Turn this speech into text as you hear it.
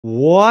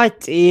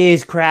What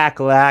is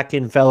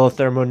crack-lacking, fellow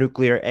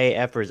thermonuclear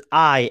AFers?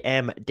 I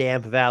am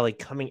Damp Valley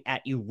coming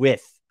at you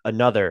with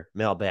another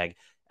mailbag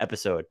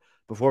episode.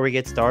 Before we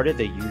get started,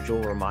 the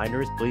usual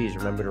reminders, please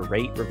remember to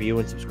rate, review,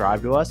 and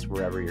subscribe to us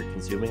wherever you're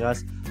consuming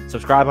us.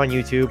 Subscribe on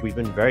YouTube. We've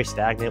been very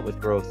stagnant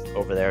with growth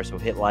over there, so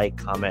hit like,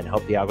 comment,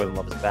 help the algorithm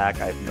love us back.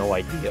 I have no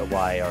idea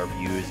why our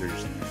views are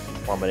just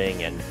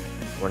plummeting and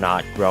we're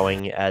not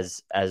growing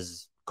as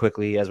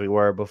quickly as we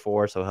were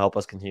before, so help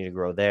us continue to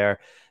grow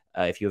there.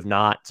 If you have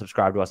not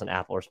subscribed to us on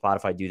Apple or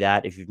Spotify, do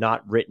that. If you've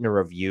not written a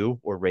review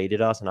or rated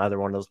us on either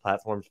one of those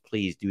platforms,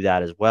 please do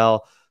that as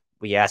well.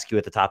 We ask you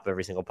at the top of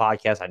every single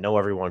podcast. I know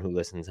everyone who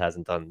listens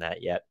hasn't done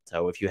that yet.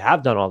 So if you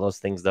have done all those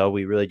things, though,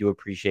 we really do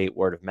appreciate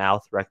word of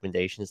mouth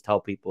recommendations. Tell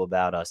people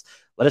about us.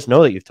 Let us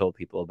know that you've told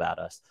people about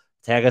us.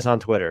 Tag us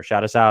on Twitter.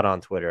 Shout us out on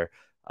Twitter.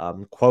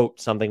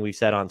 Quote something we've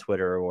said on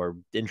Twitter, or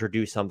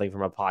introduce something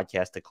from a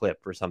podcast, a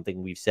clip, or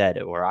something we've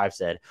said or I've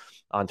said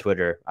on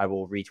Twitter. I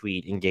will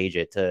retweet, engage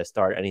it to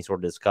start any sort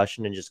of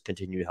discussion and just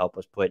continue to help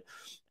us put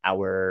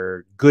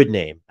our good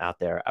name out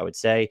there, I would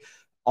say.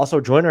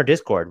 Also, join our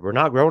Discord. We're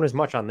not growing as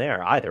much on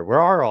there either.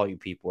 Where are all you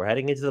people? We're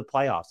heading into the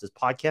playoffs. This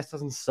podcast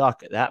doesn't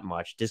suck that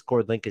much.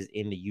 Discord link is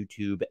in the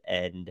YouTube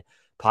and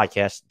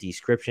podcast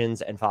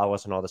descriptions, and follow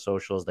us on all the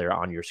socials. They're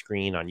on your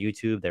screen on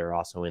YouTube. They're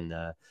also in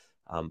the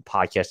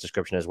podcast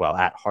description as well,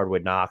 at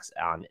HardwoodKnocks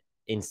on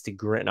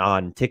Instagram,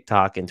 on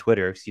TikTok and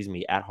Twitter,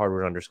 at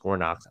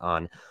Hardwood_Knocks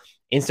on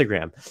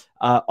Instagram.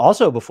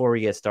 Also, before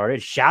we get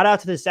started, shout out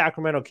to the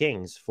Sacramento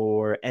Kings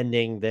for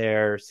ending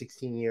their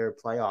 16-year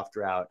playoff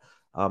drought.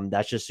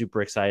 That's just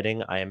super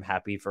exciting. I am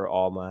happy for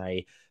all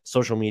my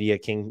social media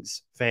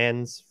Kings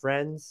fans,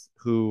 friends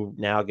who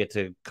now get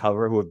to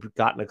cover, who have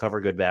gotten to cover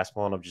good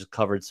basketball and have just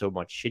covered so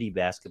much shitty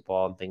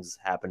basketball and things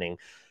happening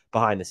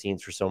behind the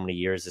scenes for so many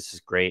years. This is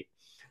great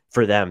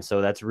for them.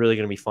 So that's really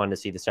going to be fun to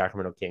see the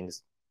Sacramento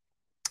Kings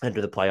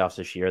enter the playoffs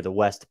this year. The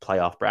West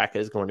playoff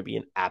bracket is going to be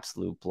an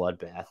absolute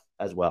bloodbath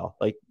as well.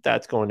 Like,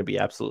 that's going to be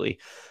absolutely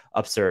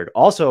absurd.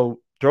 Also,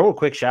 throw a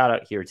quick shout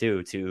out here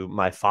too to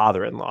my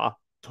father-in-law.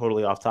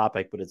 Totally off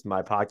topic, but it's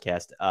my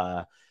podcast.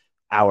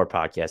 Our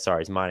podcast, sorry,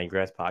 it's mine and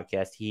Grant's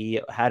podcast.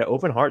 He had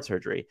open heart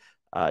surgery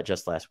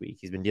just last week.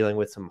 He's been dealing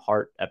with some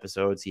heart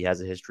episodes. He has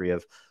a history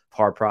of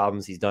heart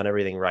problems. He's done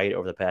everything right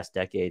over the past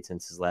decade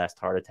since his last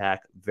heart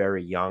attack.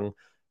 Very young.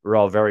 We're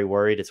all very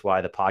worried. It's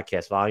why the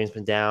podcast volume's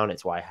been down.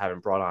 It's why I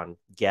haven't brought on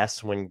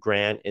guests when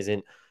Grant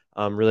isn't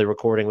really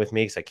recording with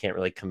me, because I can't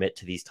really commit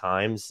to these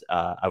times.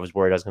 I was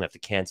worried I was going to have to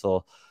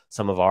cancel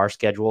some of our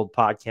scheduled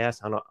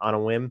podcasts on a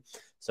whim.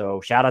 So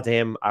shout out to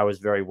him. I was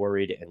very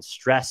worried and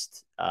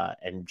stressed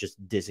and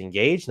just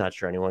disengaged. Not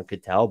sure anyone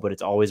could tell, but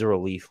it's always a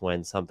relief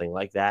when something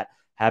like that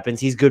happens.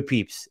 He's good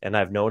peeps, and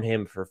I've known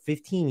him for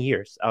 15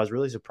 years. I was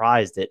really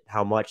surprised at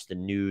how much the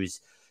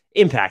news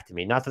impacted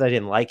me. Not that I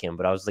didn't like him,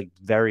 but I was like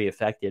very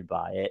affected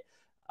by it.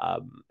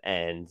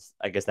 And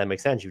I guess that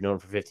makes sense. You've known him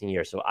for 15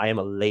 years. So I am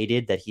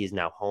elated that he is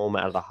now home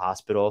out of the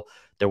hospital.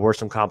 There were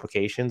some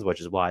complications,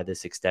 which is why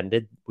this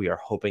extended. We are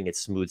hoping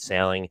it's smooth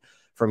sailing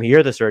from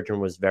here. The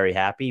surgeon was very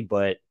happy,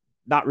 but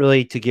not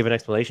really to give an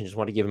explanation. Just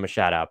want to give him a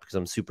shout out because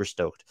I'm super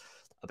stoked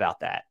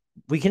about that.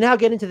 We can now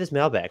get into this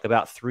mailbag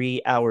about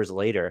 3 hours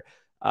later.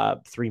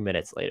 3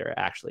 minutes later,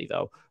 actually,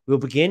 though. We'll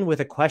begin with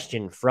a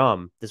question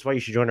from, this is why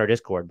you should join our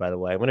Discord, by the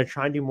way. I'm going to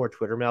try and do more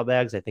Twitter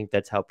mailbags. I think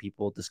that's how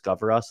people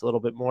discover us a little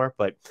bit more.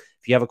 But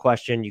if you have a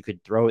question, you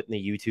could throw it in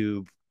the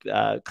YouTube.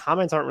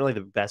 Comments aren't really the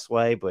best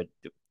way, but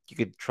you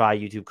could try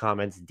YouTube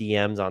comments,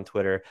 DMs on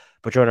Twitter,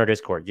 but join our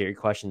Discord. Get your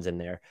questions in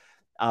there.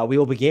 We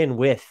will begin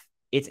with,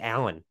 it's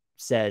Alan,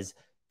 says,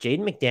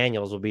 Jaden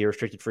McDaniels will be a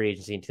restricted free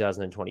agency in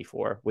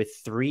 2024 with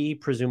 3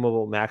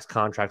 presumable max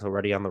contracts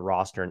already on the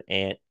roster and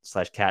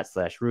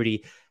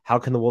Ant/Cat/Rudy. How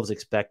can the Wolves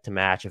expect to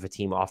match if a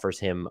team offers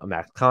him a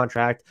max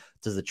contract?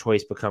 Does the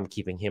choice become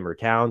keeping him or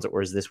Towns,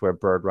 or is this where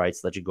bird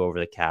rights let you go over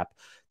the cap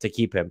to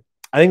keep him?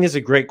 I think this is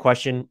a great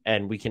question,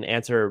 and we can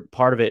answer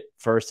part of it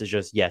first is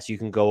just, yes, you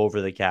can go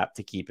over the cap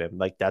to keep him.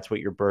 Like, that's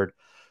what your bird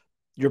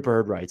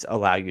rights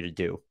allow you to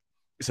do.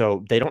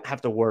 So they don't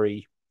have to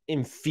worry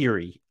in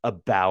theory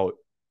about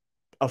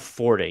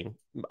affording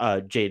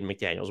Jaden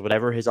McDaniels,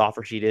 whatever his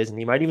offer sheet is. And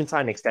he might even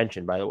sign an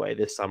extension, by the way,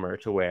 this summer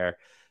to where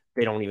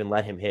they don't even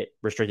let him hit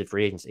restricted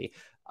free agency.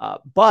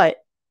 But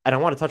I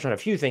want to touch on a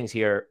few things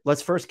here.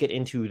 Let's first get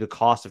into the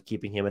cost of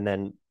keeping him, and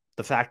then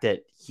the fact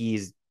that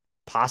he's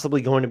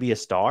possibly going to be a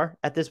star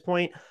at this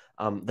point,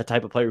 the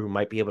type of player who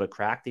might be able to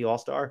crack the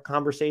all-star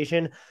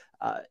conversation.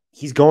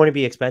 He's going to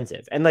be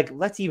expensive. And like,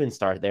 let's even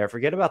start there.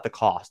 Forget about the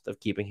cost of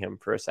keeping him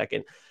for a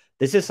second.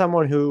 This is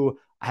someone who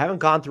I haven't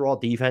gone through all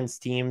defense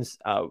teams.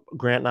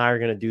 Grant and I are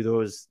going to do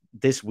those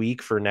this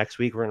week for next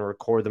week. We're going to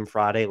record them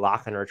Friday,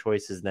 lock in our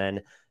choices then,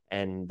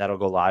 and that'll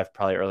go live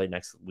probably early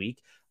next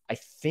week. I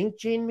think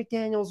Jaden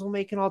McDaniels will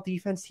make an all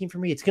defense team for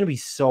me. It's going to be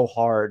so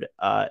hard.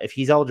 If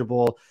he's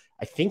eligible,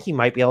 I think he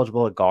might be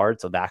eligible at guard,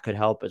 so that could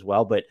help as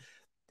well. But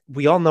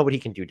we all know what he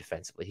can do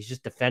defensively. He's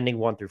just defending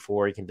 1 through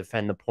 4. He can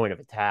defend the point of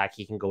attack.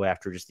 He can go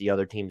after just the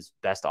other team's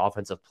best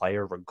offensive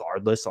player,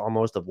 regardless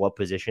almost of what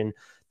position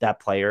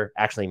that player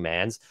actually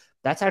mans.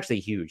 That's actually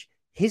huge.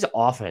 His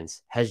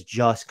offense has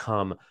just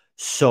come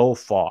so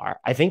far.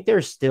 I think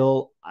there's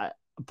still a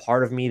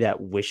part of me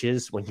that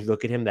wishes when you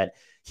look at him that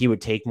he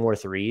would take more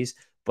threes,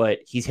 but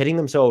he's hitting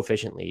them so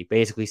efficiently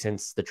basically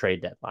since the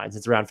trade deadline.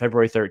 Since around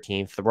February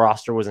 13th, the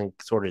roster was in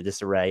sort of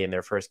disarray in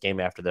their first game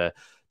after the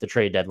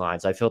trade deadline.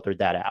 So I filtered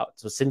that out.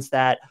 So since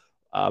that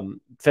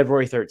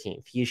February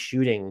 13th, he is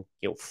shooting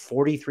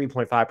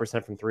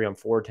 43.5% from 3 on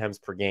 4 attempts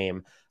per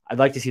game. I'd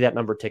like to see that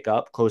number tick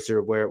up closer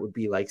to where it would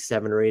be like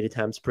 7 or 8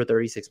 attempts per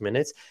 36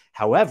 minutes.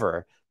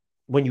 However,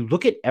 when you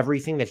look at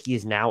everything that he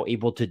is now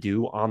able to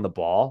do on the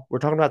ball, we're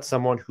talking about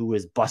someone who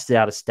has busted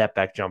out a step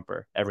back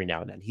jumper every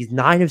now and then. He's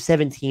 9 of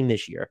 17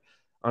 this year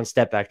on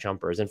step back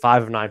jumpers and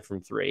 5 of 9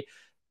 from 3.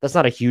 That's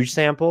not a huge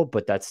sample,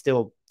 but that's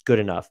still good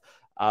enough.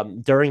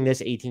 During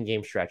this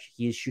 18-game stretch,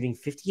 he is shooting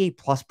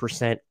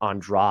 58+% on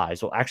drives,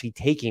 so actually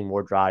taking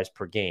more drives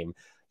per game.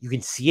 You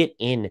can see it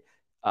in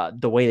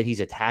the way that he's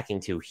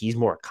attacking too. He's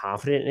more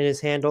confident in his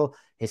handle.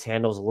 His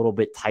handle's a little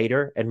bit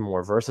tighter and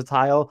more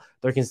versatile.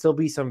 There can still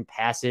be some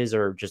passes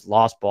or just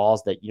lost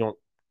balls that you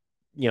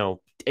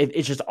don't,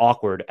 it's just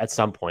awkward at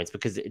some points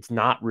because it's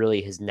not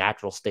really his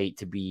natural state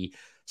to be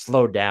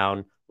slowed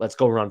down. Let's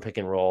go run pick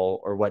and roll,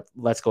 or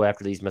let's go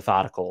after these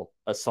methodical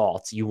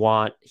assaults. He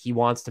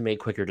wants to make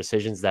quicker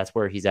decisions. That's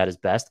where he's at his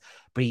best,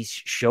 but he's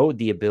showed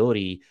the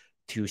ability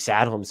to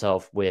saddle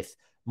himself with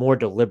more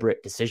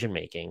deliberate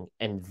decision-making.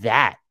 And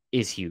that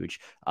is huge.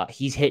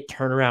 He's hit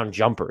turnaround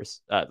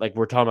jumpers. Like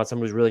we're talking about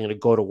someone who's really going to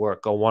go to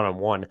work, go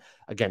one-on-one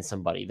against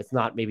somebody. That's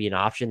not maybe an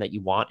option that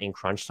you want in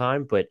crunch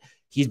time, but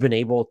he's been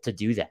able to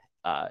do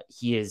that.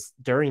 He is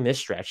during this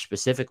stretch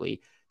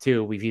specifically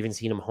too. We've even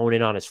seen him hone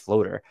in on his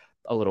floater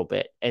a little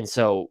bit. And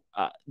so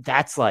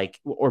that's like,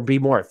 or be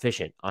more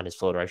efficient on his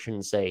floater. I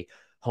shouldn't say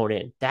hone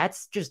in.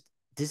 This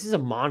is a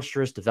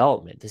monstrous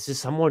development. This is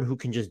someone who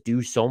can just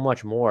do so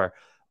much more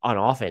on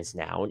offense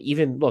now. And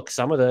even look,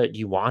 do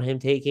you want him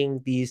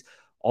taking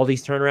all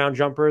these turnaround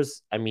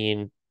jumpers? I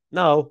mean,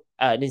 no,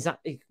 and he's not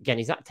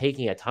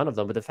taking a ton of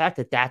them, but the fact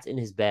that that's in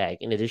his bag,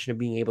 in addition to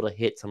being able to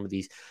hit some of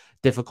these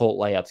difficult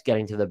layups,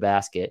 getting to the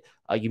basket,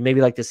 you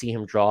maybe like to see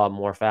him draw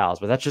more fouls,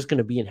 but that's just going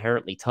to be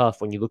inherently tough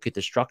when you look at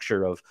the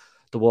structure of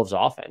the Wolves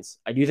offense.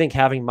 I do think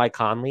having Mike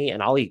Conley,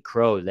 and I'll eat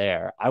crow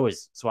there.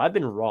 I've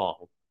been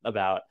wrong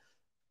about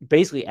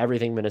basically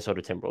everything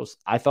Minnesota Timberwolves.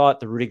 I thought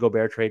the Rudy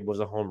Gobert trade was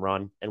a home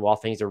run, and while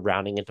things are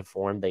rounding into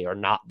form, they are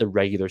not the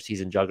regular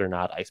season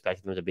juggernaut I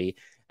expected them to be.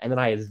 And then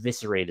I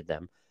eviscerated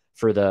them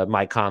for the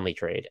Mike Conley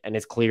trade, and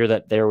it's clear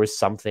that there was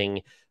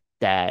something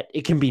that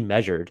it can be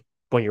measured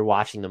when you're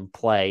watching them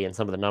play and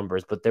some of the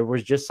numbers, but there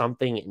was just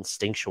something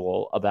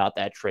instinctual about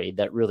that trade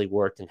that really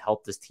worked and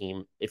helped this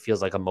team. It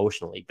feels like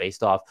emotionally,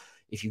 based off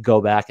if you go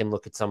back and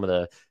look at some of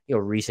the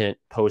recent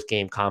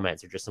post-game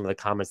comments or just some of the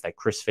comments that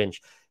Chris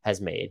Finch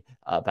has made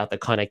about the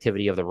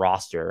connectivity of the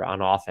roster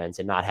on offense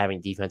and not having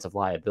defensive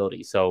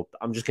liability. So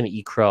I'm just going to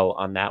eat crow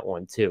on that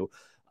one too.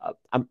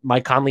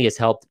 Mike Conley has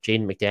helped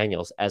Jaden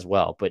McDaniels as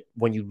well. But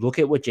when you look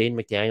at what Jaden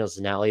McDaniels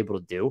is now able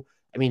to do,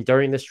 I mean,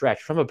 during the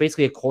stretch from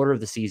basically a quarter of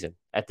the season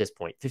at this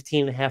point,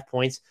 15.5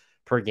 points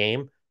per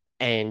game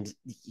and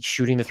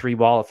shooting the 3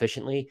 ball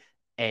efficiently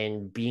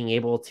and being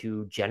able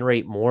to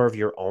generate more of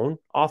your own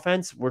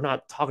offense. We're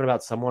not talking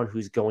about someone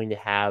who's going to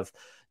have,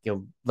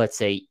 let's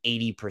say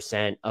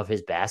 80% of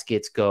his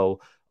baskets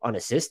go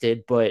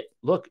unassisted. But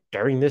look,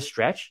 during this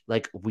stretch,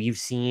 like we've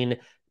seen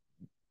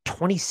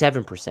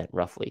 27%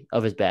 roughly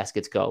of his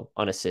baskets go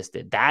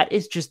unassisted. That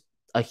is just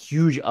a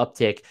huge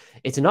uptick.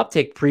 It's an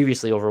uptick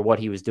previously over what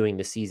he was doing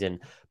this season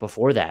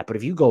before that. But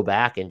if you go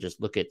back and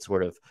just look at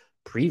sort of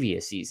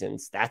previous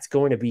seasons, that's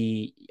going to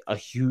be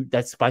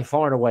that's by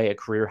far and away a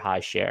career high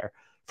share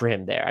for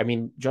him there. I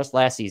mean, just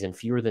last season,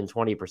 fewer than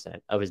 20%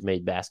 of his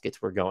made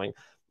baskets were going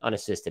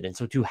unassisted. And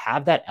so to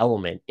have that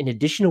element, in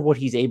addition to what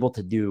he's able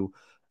to do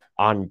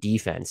on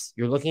defense,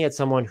 you're looking at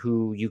someone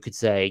who you could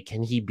say,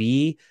 can he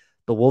be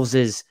the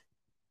Wolves'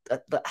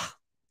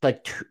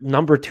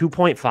 number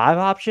 2.5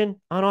 option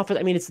on offense?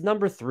 I mean, it's the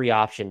number 3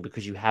 option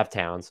because you have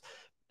Towns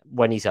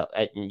when he's out,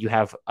 and you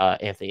have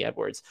Anthony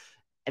Edwards.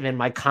 And then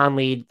Mike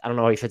Conley, I don't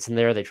know how he fits in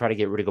there. They try to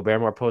get Rudy Gobert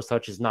more post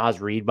touches. Naz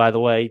Reid, by the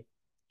way,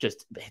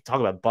 just talk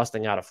about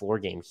busting out a floor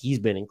game. He's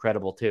been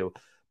incredible too.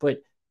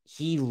 But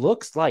Jaden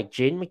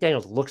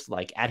McDaniels looks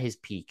like at his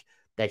peak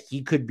that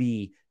he could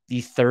be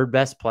the third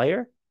best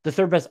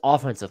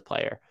offensive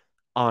player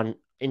on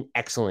an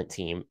excellent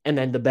team, and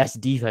then the best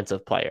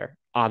defensive player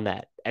on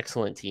that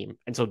excellent team.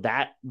 And so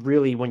that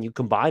really, when you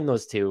combine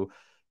those two,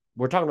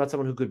 we're talking about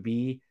someone who could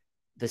be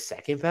the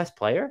second best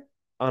player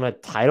on a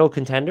title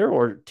contender,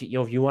 or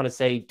if you want to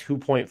say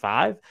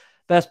 2.5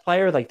 best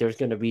player, like there's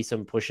going to be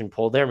some push and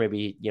pull there.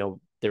 Maybe,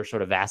 they're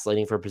sort of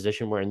vacillating for a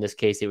position where in this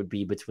case, it would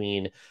be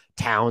between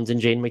Towns and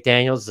Jaden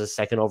McDaniels, the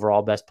second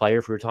overall best player.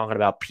 If we were talking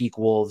about peak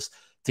Wolves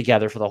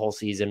together for the whole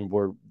season,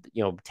 where,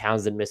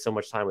 Towns didn't miss so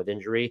much time with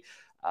injury,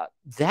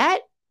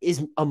 that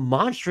is a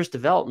monstrous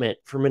development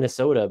for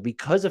Minnesota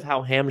because of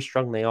how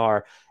hamstrung they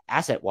are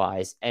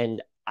asset-wise.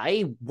 And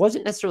I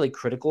wasn't necessarily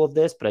critical of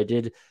this, but I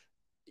did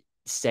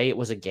say it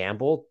was a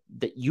gamble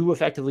that you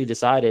effectively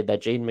decided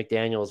that Jaden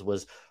McDaniels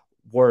was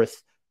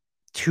worth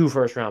 2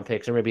 first-round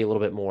picks or maybe a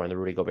little bit more in the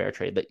Rudy Gobert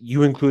trade, that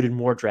you included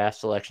more draft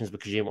selections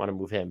because you didn't want to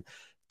move him.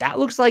 That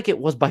looks like it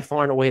was by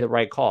far and away the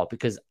right call,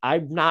 because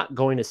I'm not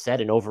going to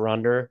set an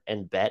over-under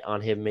and bet on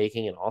him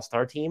making an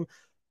all-star team,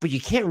 but you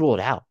can't rule it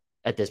out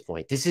at this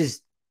point. This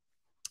is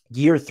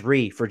year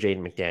 3 for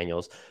Jaden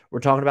McDaniels. We're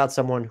talking about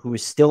someone who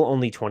is still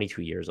only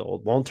 22 years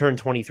old, won't turn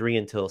 23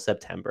 until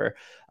September,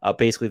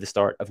 basically the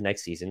start of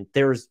next season.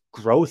 There's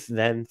growth,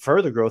 then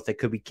further growth that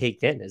could be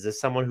caked in. Is this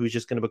someone who's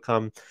just going to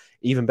become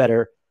even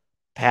better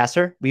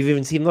passer? We've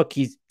even seen, look,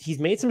 he's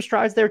made some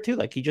strides there too.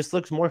 Like, he just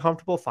looks more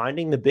comfortable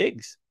finding the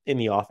bigs in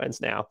the offense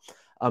now.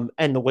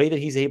 And the way that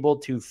he's able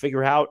to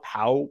figure out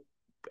how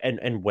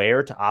and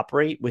where to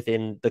operate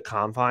within the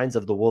confines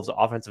of the Wolves'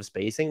 offensive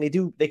spacing.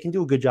 They can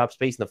do a good job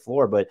spacing the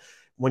floor, but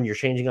when you're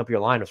changing up your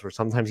lineups, where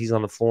sometimes he's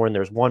on the floor and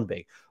there's one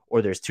big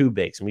or there's 2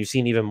 bigs, and we've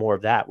seen even more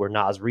of that where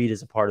Naz Reid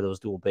is a part of those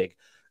dual big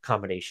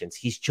combinations.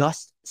 He's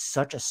just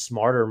such a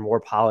smarter,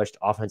 more polished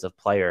offensive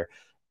player,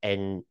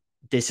 and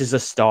this is a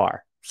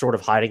star sort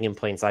of hiding in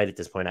plain sight at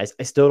this point.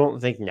 I still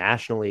don't think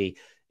nationally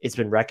it's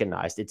been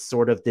recognized. It's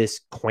sort of this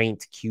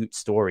quaint, cute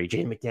story.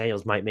 Jaden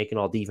McDaniels might make an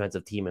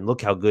all-defensive team, and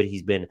look how good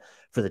he's been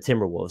for the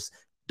Timberwolves.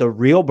 The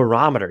real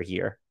barometer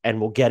here,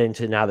 and we'll get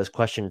into now this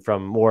question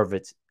from more of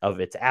its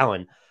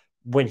Alan,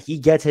 when he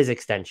gets his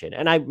extension,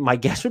 and my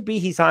guess would be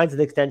he signs an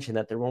extension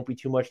that there won't be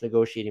too much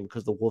negotiating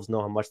because the Wolves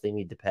know how much they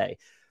need to pay.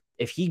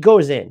 If he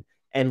goes in,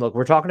 and look,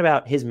 we're talking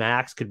about his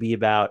max could be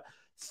about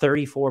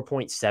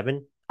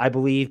 34.7, I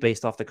believe,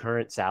 based off the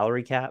current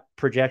salary cap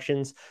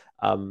projections.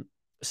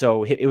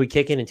 So it would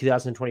kick in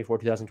 2024,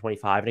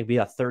 2025, and it'd be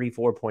a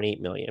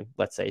 34.8 million,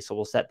 let's say. So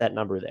we'll set that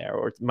number there,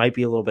 or it might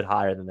be a little bit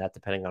higher than that,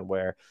 depending on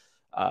where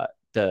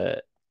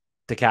the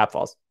cap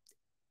falls.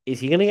 Is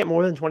he going to get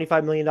more than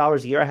 $25 million a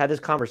year? I had this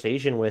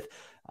conversation with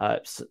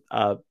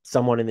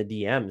someone in the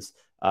DMs,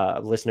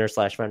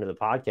 listener/friend of the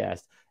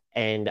podcast,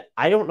 and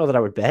I don't know that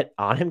I would bet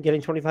on him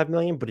getting 25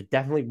 million, but it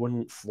definitely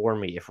wouldn't floor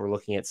me if we're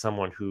looking at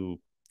someone who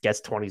gets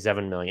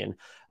 27 million.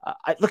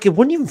 Look, it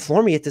wouldn't even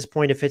floor me at this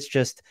point if it's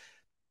just,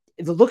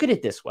 look at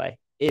it this way.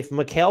 If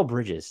Mikal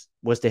Bridges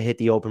was to hit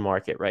the open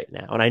market right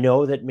now, and I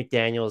know that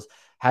McDaniels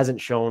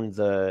hasn't shown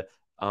the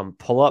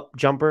pull-up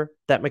jumper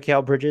that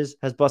Mikal Bridges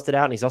has busted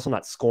out, and he's also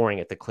not scoring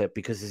at the clip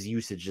because his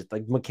usage is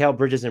like Mikal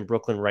Bridges in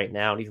Brooklyn right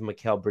now, and even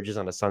Mikal Bridges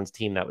on a Suns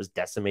team that was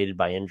decimated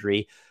by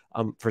injury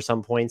for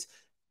some points,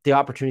 the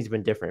opportunity's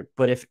been different.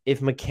 But if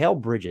Mikal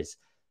Bridges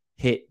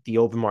hit the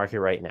open market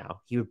right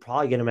now, he would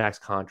probably get a max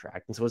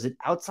contract. And so is it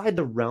outside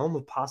the realm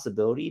of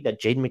possibility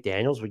that Jaden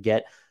McDaniels would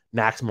get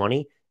max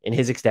money in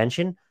his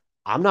extension?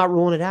 I'm not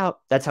ruling it out.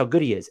 That's how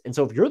good he is. And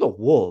so if you're the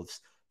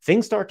Wolves,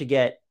 things start to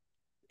get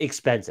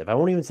expensive. I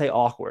won't even say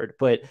awkward,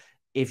 but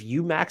if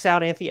you max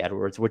out Anthony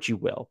Edwards, which you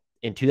will,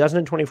 in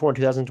 2024 and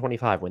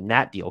 2025, when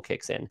that deal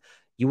kicks in,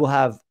 you will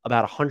have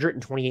about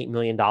 $128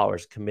 million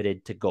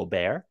committed to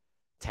Gobert,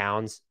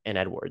 Towns, and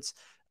Edwards.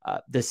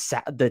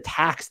 The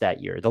tax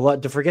that year,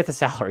 to forget the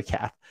salary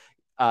cap,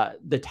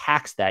 the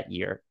tax that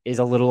year is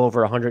a little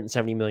over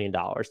 $170 million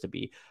to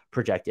be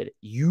projected.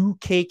 You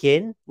cake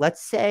in,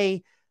 let's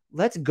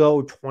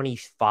go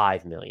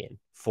 25 million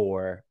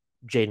for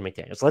Jaden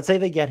McDaniels. Let's say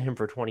they get him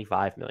for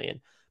 25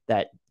 million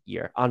that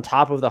year on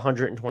top of the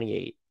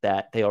 128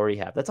 that they already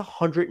have. That's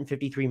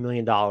 $153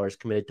 million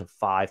committed to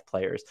 5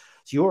 players.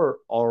 So you're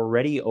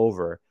already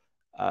over.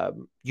 I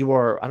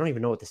don't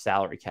even know what the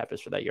salary cap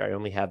is for that year. I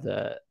only have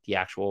the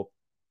actual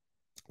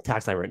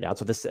tax line written down.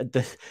 So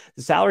the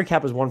salary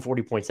cap is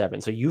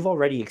 140.7. So you've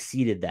already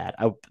exceeded that.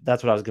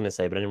 That's what I was going to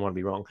say, but I didn't want to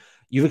be wrong.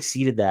 You've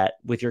exceeded that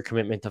with your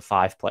commitment to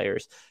 5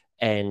 players.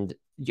 And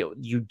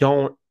you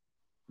don't,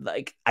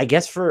 like, I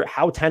guess for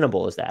how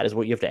tenable is that is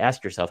what you have to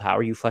ask yourself. How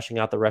are you fleshing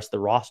out the rest of the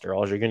roster?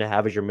 All you're going to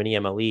have is your mini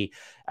MLE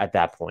at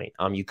that point.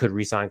 You could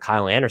re-sign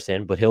Kyle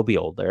Anderson, but he'll be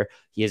older.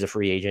 He is a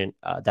free agent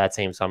that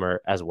same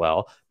summer as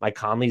well. Mike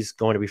Conley's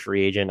going to be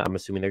free agent. I'm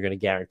assuming they're going to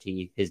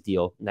guarantee his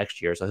deal next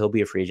year. So he'll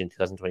be a free agent in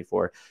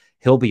 2024.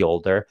 He'll be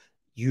older.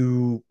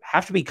 You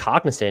have to be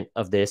cognizant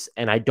of this.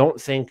 And I don't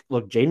think,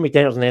 look, Jaden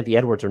McDaniels and Anthony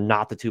Edwards are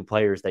not the 2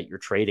 players that you're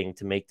trading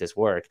to make this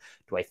work.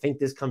 Do I think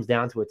this comes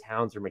down to a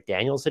Towns or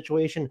McDaniels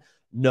situation?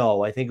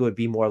 No, I think it would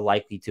be more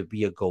likely to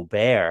be a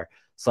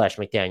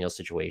Gobert/McDaniels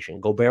situation.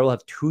 Gobert will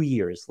have 2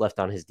 years left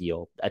on his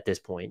deal at this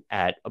point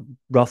at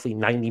roughly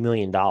 $90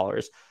 million.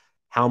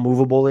 How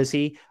movable is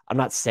he? I'm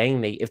not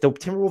saying if the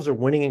Timberwolves are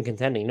winning and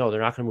contending, no,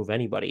 they're not going to move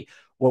anybody.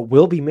 What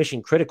will be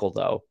mission critical,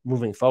 though,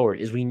 moving forward,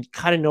 is we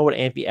kind of know what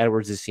Anthony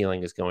Edwards'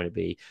 ceiling is going to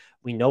be.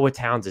 We know what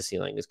Towns'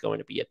 ceiling is going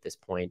to be at this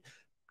point.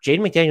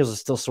 Jaden McDaniels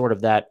is still sort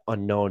of that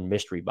unknown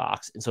mystery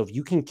box. And so if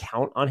you can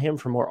count on him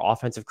for more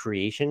offensive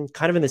creation,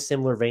 kind of in the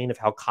similar vein of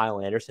how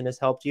Kyle Anderson has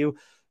helped you,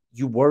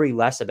 you worry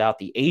less about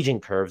the aging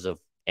curves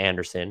of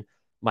Anderson,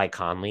 Mike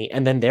Conley,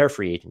 and then their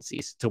free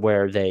agencies to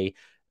where they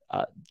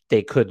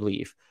could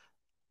leave.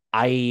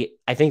 I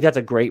think that's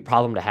a great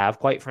problem to have,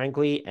 quite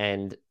frankly,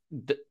 and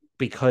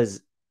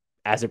because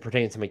as it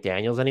pertains to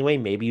McDaniels anyway,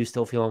 maybe you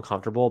still feel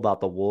uncomfortable about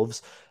the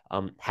Wolves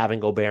having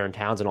Gobert and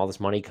Towns and all this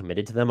money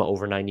committed to them,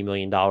 over $90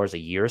 million a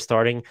year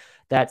starting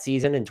that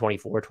season in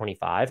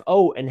 24-25.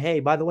 Oh, and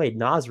hey, by the way,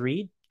 Naz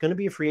Reid going to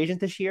be a free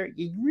agent this year.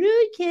 You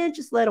really can't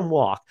just let him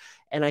walk.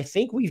 And I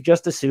think we've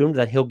just assumed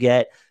that he'll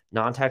get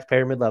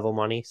non-taxpayer mid-level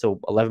money, so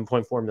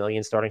 11.4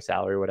 million starting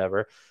salary or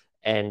whatever.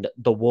 And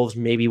the Wolves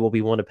maybe will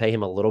be willing to pay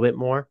him a little bit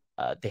more.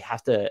 They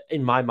have to,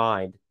 in my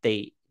mind,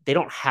 they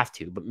don't have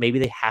to, but maybe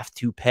they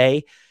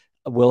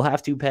will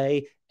have to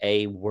pay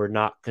we're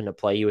not going to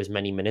play you as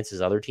many minutes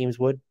as other teams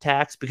would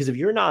tax. Because if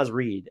you're Naz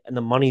Reid and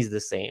the money's the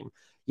same,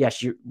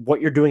 yes,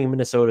 what you're doing in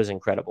Minnesota is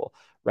incredible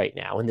right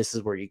now. And this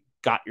is where you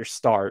got your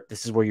start.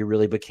 This is where you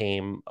really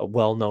became a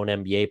well-known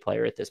NBA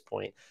player at this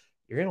point.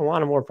 You're going to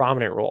want a more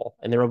prominent role.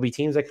 And there will be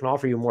teams that can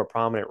offer you a more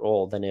prominent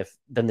role than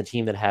the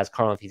team that has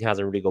Karl-Anthony Towns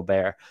and Rudy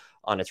Gobert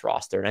on its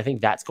roster. And I think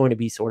that's going to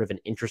be sort of an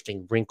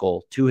interesting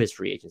wrinkle to his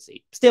free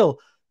agency. Still,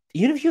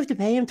 even if you have to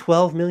pay him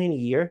 $12 million a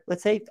year,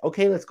 let's say,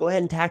 okay, let's go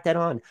ahead and tack that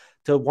on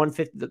to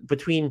 150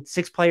 between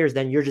 6 players.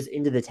 Then you're just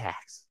into the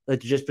tax. Like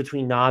just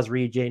between Naz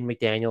Reid, Jaden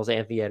McDaniels,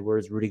 Anthony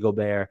Edwards, Rudy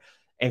Gobert,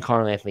 and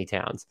Karl-Anthony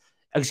Towns.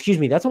 Excuse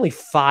me, that's only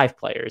 5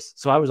 players.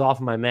 So I was off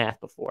of my math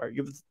before.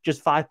 You're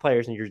just 5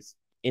 players, and you're just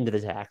into the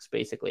tax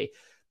basically.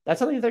 That's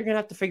something they're going to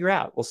have to figure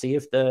out. We'll see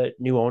if the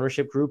new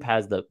ownership group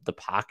has the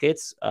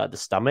pockets, the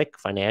stomach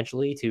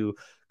financially to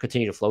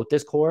continue to float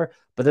this core.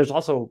 But there's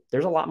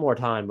a lot more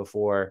time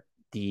before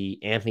the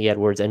Anthony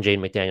Edwards and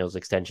Jaden McDaniels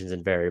extensions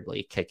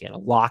invariably kick in. A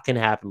lot can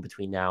happen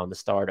between now and the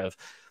start of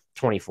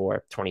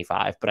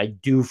 24-25. But I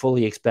do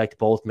fully expect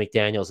both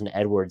McDaniels and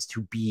Edwards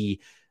to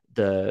be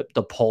the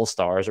pole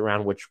stars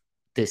around which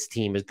this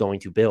team is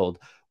going to build,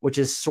 which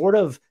is sort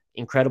of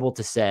incredible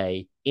to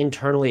say.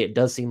 Internally, it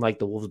does seem like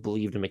the Wolves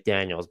believed in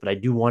McDaniels, but I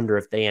do wonder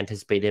if they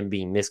anticipate him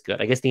being this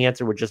good. I guess the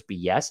answer would just be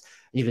yes.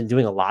 He's been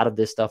doing a lot of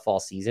this stuff all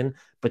season,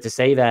 but to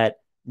say that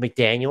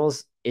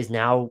McDaniels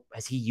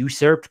has he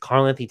usurped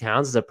Karl-Anthony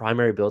Towns as a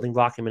primary building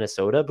block in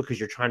Minnesota because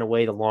you're trying to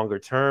weigh the longer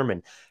term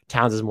and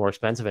Towns is more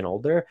expensive and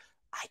older?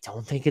 I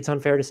don't think it's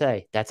unfair to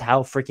say that's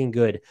how freaking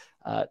good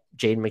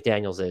Jaden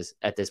McDaniels is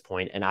at this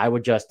point. And I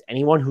would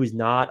anyone who's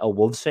not a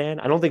Wolves fan,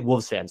 I don't think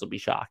Wolves fans will be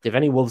shocked. If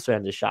any Wolves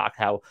fan is shocked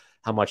how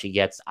much he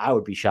gets, I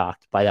would be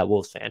shocked by that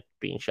Wolves fan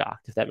being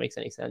shocked, if that makes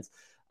any sense.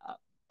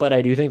 But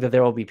I do think that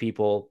there will be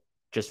people,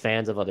 just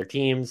fans of other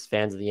teams,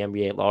 fans of the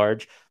NBA at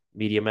large,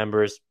 media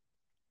members,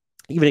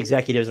 even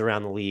executives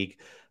around the league,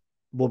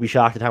 will be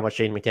shocked at how much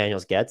Jaden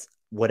McDaniels gets,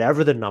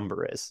 whatever the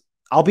number is.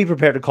 I'll be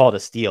prepared to call it a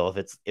steal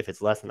if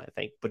it's less than I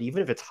think. But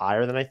even if it's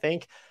higher than I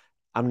think,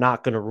 I'm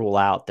not going to rule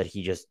out that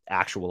he just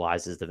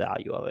actualizes the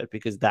value of it,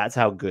 because that's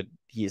how good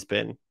he has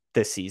been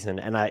this season.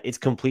 And it's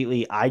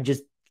completely, I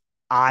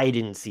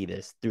didn't see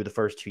this through the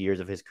first 2 years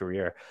of his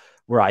career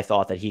where I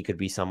thought that he could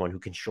be someone who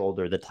can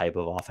shoulder the type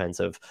of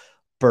offensive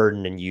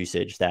burden and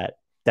usage that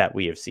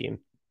we have seen.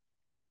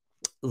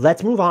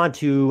 Let's move on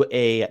to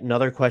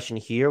another question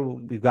here.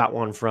 We've got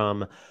one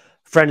from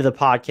friend of the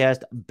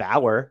podcast,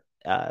 Bauer.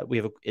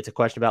 It's a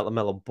question about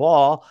LaMelo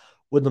Ball.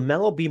 Would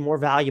LaMelo be more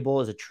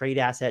valuable as a trade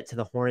asset to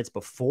the Hornets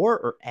before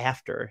or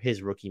after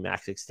his rookie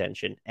max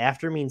extension?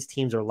 After means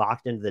teams are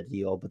locked into the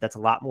deal, but that's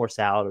a lot more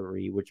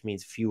salary, which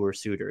means fewer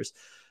suitors.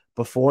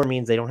 Before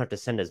means they don't have to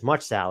send as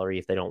much salary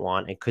if they don't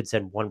want, and could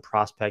send one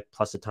prospect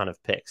plus a ton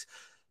of picks.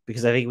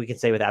 Because I think we can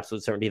say with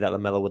absolute certainty that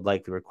LaMelo would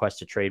likely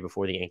request a trade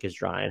before the ink is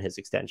dry on his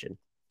extension.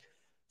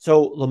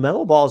 So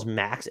LaMelo Ball's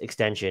max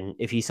extension,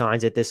 if he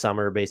signs it this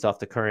summer based off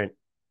the current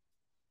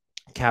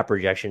cap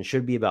projection,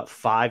 should be about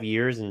 5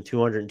 years and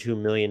 $202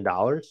 million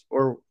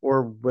or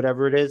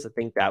whatever it is. I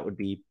think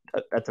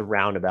that's a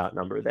roundabout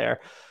number there.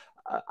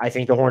 I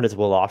think the Hornets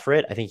will offer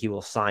it. I think he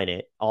will sign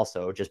it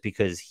also, just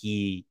because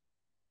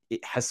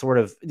it has sort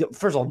of,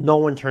 first of all, no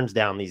one turns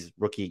down these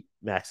rookie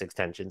max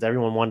extensions.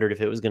 Everyone wondered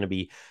if it was going to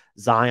be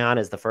Zion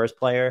as the first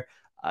player.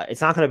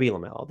 It's not going to be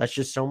LaMelo. That's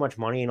just so much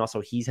money. And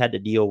also he's had to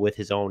deal with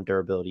his own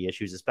durability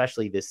issues,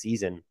 especially this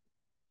season,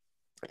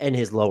 and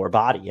his lower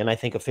body. And I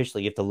think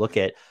officially you have to look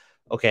at,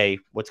 okay,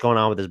 what's going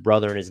on with his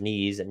brother and his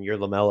knees, and you're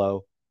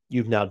LaMelo.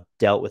 You've now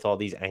dealt with all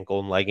these ankle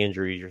and leg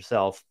injuries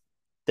yourself,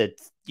 that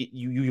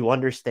you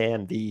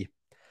understand the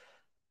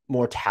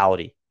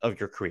mortality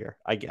of your career,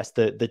 I guess,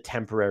 the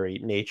temporary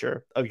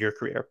nature of your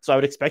career. So I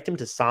would expect him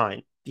to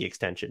sign the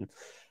extension.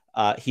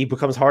 He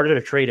becomes harder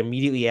to trade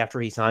immediately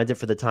after he signs it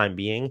for the time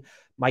being.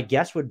 My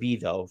guess would be,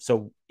 though,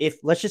 so if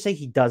let's just say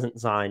he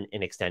doesn't sign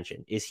an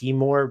extension, is he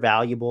more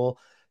valuable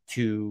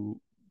to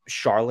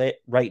Charlotte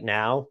right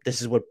now?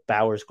 This is what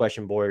Bauer's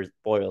question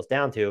boils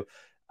down to.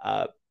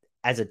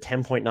 As a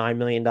 $10.9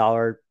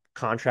 million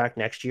contract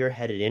next year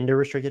headed into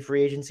restricted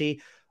free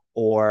agency,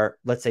 or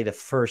let's say the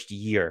first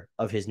year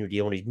of his new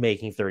deal when he's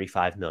making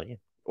 $35 million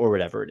or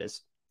whatever it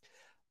is.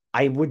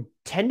 I would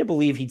tend to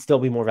believe he'd still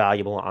be more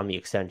valuable on the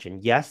extension.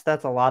 Yes,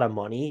 that's a lot of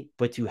money,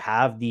 but to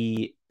have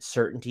the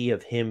certainty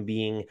of him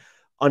being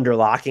under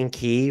lock and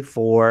key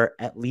for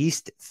at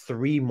least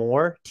 3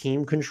 more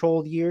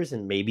team-controlled years,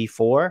 and maybe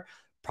 4,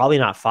 probably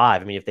not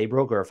 5. I mean, if they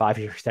broker a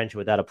 5-year extension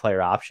without a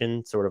player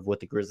option, sort of what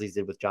the Grizzlies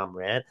did with John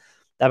Morant,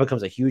 that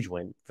becomes a huge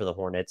win for the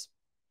Hornets.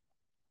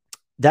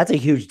 That's a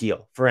huge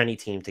deal for any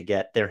team to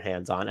get their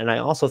hands on. And I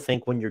also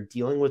think when you're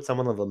dealing with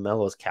someone of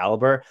LaMelo's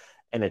caliber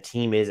and a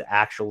team is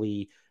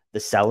actually the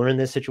seller in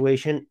this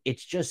situation,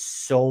 it's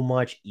just so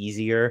much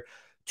easier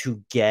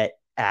to get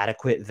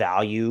adequate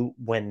value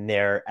when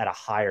they're at a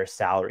higher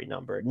salary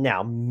number.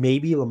 Now,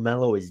 maybe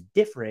LaMelo is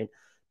different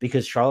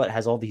because Charlotte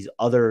has all these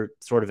other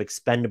sort of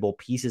expendable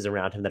pieces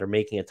around him that are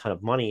making a ton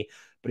of money.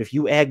 But if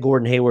you add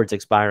Gordon Hayward's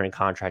expiring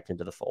contract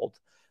into the fold,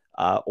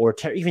 or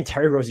even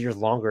Terry Rozier's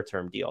longer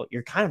term deal,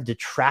 you're kind of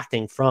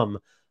detracting from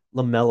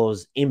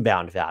LaMelo's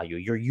inbound value.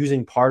 You're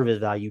using part of his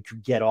value to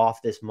get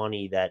off this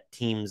money that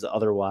teams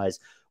otherwise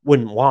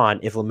wouldn't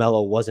want if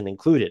LaMelo wasn't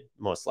included,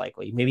 most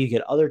likely. Maybe you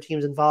get other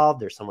teams involved.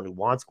 There's someone who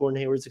wants Gordon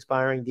Hayward's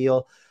expiring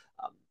deal.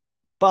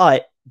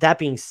 But that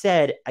being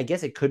said, I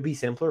guess it could be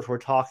simpler if we're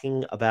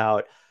talking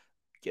about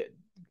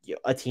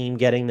a team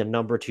getting the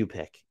number 2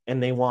 pick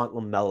and they want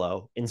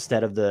LaMelo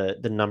instead of the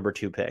number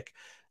 2 pick.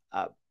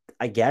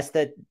 I guess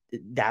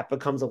that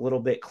becomes a little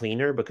bit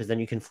cleaner because then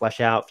you can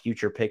flesh out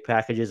future pick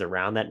packages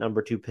around that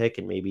number 2 pick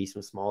and maybe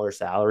some smaller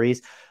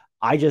salaries.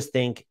 I just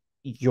think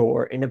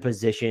you're in a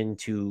position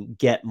to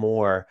get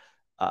more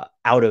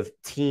out of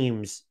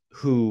teams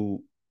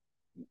who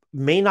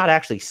may not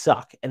actually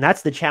suck. And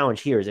that's the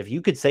challenge here is if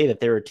you could say that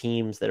there are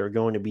teams that are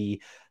going to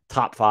be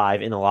top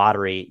 5 in the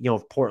lottery,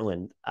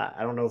 Portland,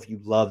 I don't know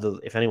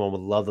if anyone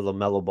would love the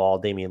LaMelo Ball,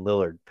 Damian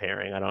Lillard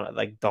pairing. I don't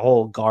like the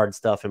whole guard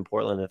stuff in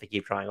Portland that they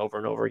keep trying over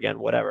and over again,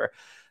 whatever.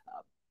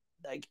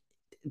 Like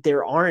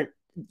there aren't,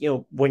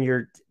 when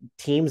you're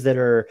teams that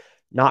are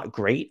not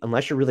great,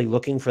 unless you're really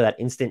looking for that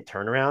instant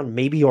turnaround,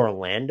 maybe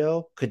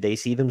Orlando, could they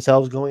see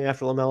themselves going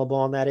after LaMelo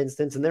Ball in that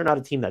instance? And they're not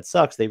a team that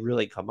sucks. They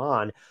really come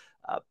on.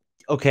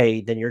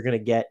 Okay, then you're going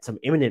to get some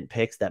imminent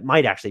picks that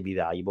might actually be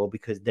valuable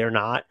because they're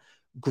not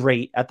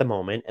great at the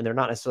moment and they're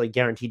not necessarily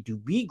guaranteed to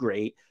be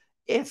great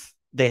if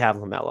they have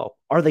LaMelo.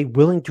 Are they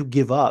willing to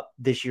give up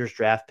this year's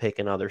draft pick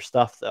and other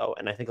stuff though?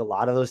 And I think a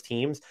lot of those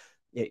teams,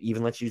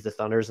 even let's use the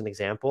Thunder as an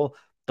example,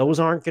 those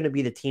aren't going to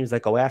be the teams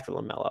that go after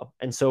LaMelo.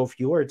 And so if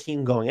you're a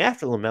team going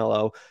after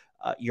LaMelo,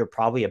 you're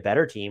probably a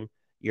better team.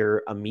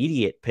 Your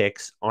immediate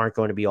picks aren't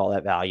going to be all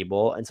that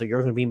valuable. And so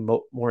you're going to be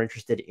more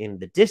interested in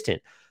the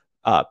distant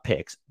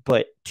picks.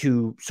 But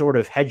to sort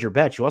of hedge your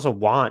bets, you also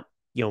want,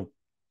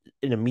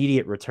 an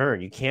immediate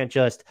return. You can't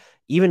just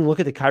even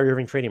look at the Kyrie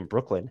Irving trade in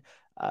Brooklyn.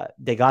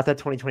 They got that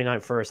 2029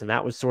 first, and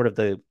that was sort of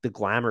the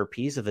glamour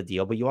piece of the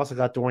deal. But you also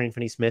got Dorian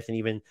Finney-Smith and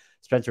even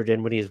Spencer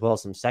Dinwiddie as well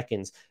as some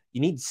seconds.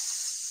 You need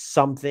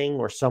something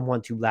or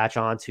someone to latch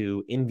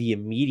onto in the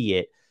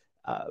immediate,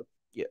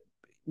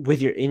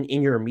 with your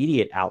in your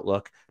immediate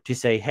outlook to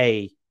say,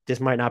 hey, this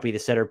might not be the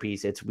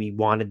centerpiece. We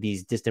wanted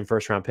these distant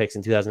first round picks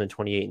in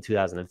 2028 and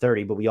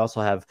 2030, but we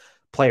also have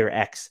player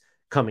X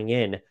coming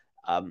in.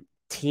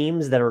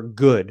 Teams that are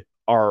good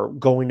are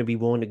going to be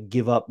willing to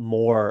give up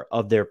more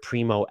of their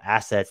primo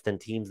assets than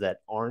teams that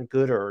aren't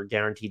good or are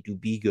guaranteed to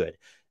be good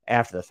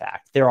after the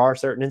fact. There are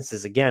certain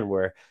instances, again,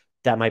 where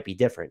that might be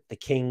different. The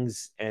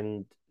Kings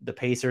and the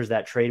Pacers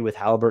that trade with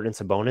Halliburton and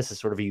Sabonis is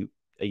sort of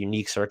a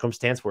unique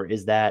circumstance where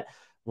is that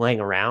laying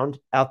around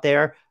out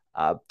there?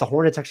 The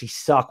Hornets actually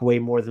suck way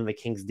more than the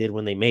Kings did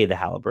when they made the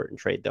Halliburton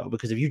trade, though,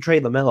 because if you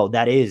trade LaMelo,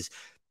 that is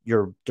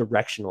your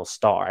directional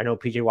star. I know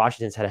PJ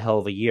Washington's had a hell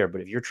of a year,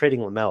 but if you're trading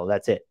LaMelo,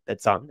 that's it.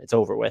 That's done. It's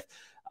over with.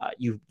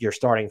 You're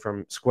starting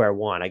from square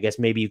one. I guess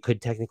maybe you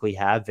could technically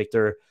have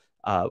Victor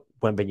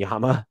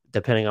Wembanyama,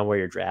 depending on where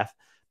your draft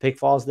pick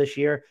falls this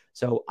year.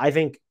 So I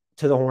think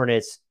to the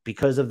Hornets,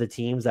 because of the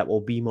teams that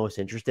will be most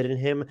interested in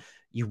him,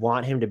 you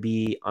want him to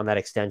be on that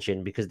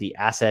extension because the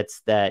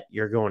assets that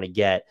you're going to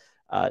get,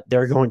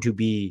 they're going to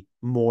be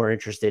more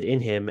interested in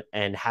him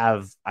and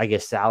have, I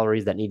guess,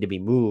 salaries that need to be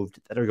moved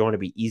that are going to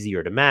be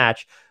easier to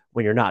match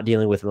when you're not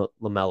dealing with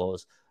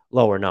LaMelo's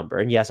lower number.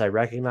 And yes, I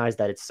recognize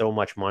that it's so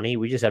much money.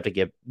 We just have to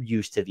get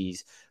used to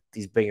these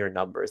bigger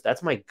numbers.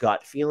 That's my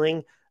gut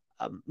feeling,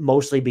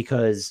 mostly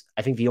because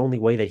I think the only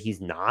way that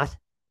he's not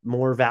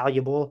more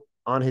valuable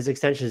on his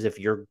extension is if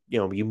you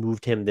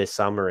moved him this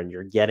summer and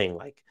you're getting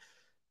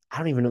I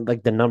don't even know,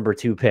 the number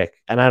 2 pick.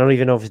 And I don't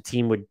even know if a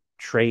team would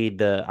trade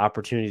the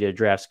opportunity to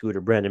draft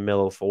Scooter Brandon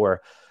Miller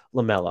for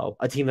LaMelo.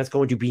 A team that's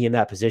going to be in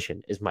that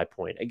position is my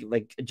point.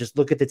 Just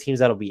look at the teams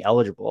that'll be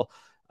eligible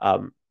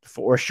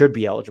or should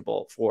be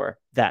eligible for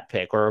that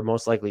pick or are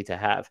most likely to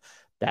have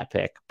that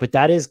pick. But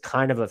that is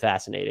kind of a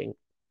fascinating,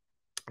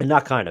 and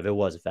not kind of, it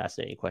was a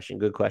fascinating question.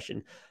 Good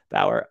question,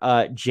 Bauer.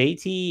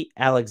 JT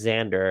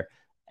Alexander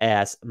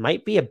asks,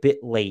 might be a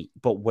bit late,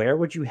 but where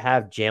would you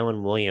have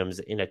Jalen Williams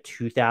in a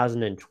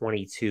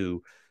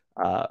 2022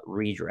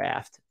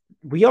 redraft?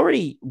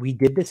 We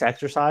did this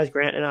exercise,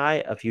 Grant and I,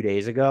 a few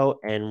days ago,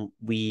 and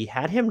we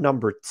had him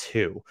number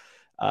 2.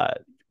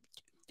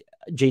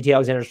 JT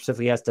Alexander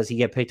specifically asked, does he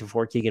get picked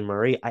before Keegan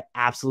Murray? I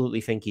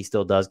absolutely think he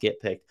still does get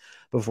picked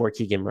before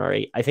Keegan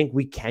Murray. I think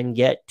we can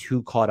get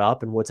too caught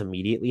up in what's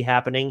immediately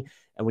happening.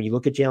 And when you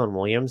look at Jalen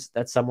Williams,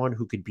 that's someone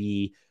who could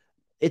be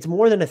it's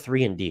more than a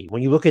 3 and D.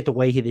 When you look at the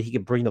way that he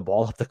can bring the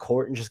ball up the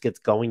court and just gets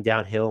going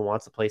downhill and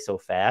wants to play so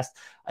fast,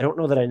 I don't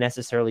know that I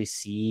necessarily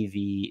see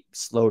the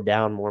slowed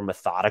down, more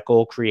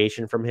methodical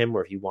creation from him,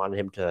 where if you wanted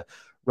him to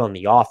run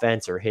the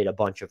offense or hit a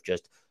bunch of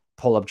just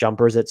pull up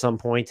jumpers at some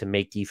point to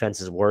make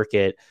defenses work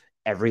at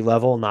every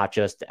level, not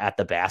just at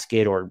the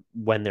basket or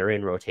when they're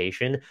in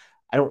rotation.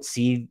 I don't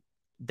see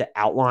the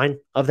outline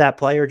of that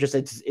player. Just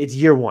it's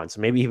year one, so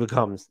maybe he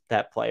becomes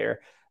that player.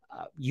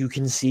 You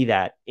can see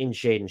that in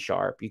Shaedon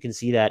Sharpe. You can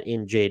see that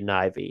in Jaden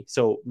Ivey.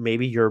 So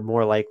maybe you're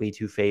more likely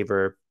to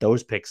favor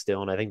those picks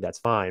still, and I think that's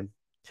fine.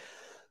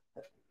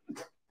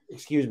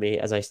 Excuse me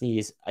as I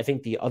sneeze. I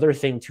think the other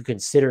thing to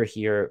consider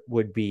here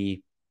would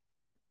be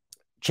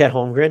Chet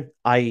Holmgren.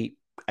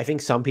 I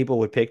think some people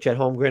would pick Chet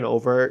Holmgren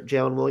over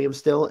Jalen Williams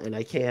still, and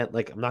I can't,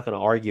 like, I'm not going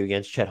to argue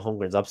against Chet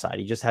Holmgren's upside.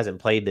 He just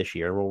hasn't played this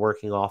year, and we're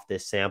working off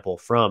this sample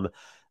from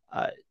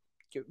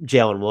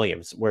Jalen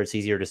Williams, where it's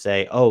easier to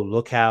say, oh,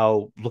 look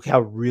how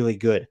really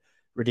good,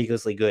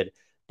 ridiculously good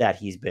that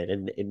he's been.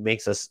 And it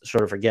makes us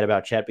sort of forget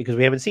about Chet because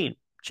we haven't seen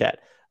Chet.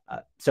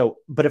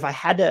 But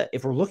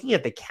if we're looking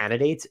at the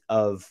candidates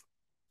of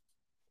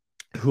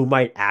who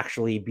might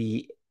actually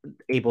be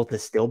able to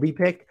still be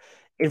picked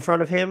in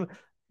front of him,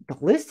 the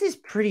list is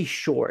pretty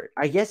short.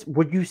 I guess,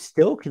 would you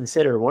still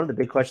consider, one of the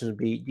big questions would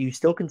be, do you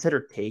still consider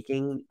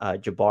taking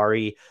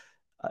Jabari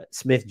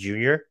Smith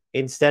Jr.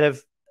 instead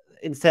of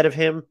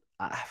him?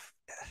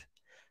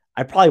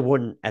 I probably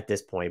wouldn't at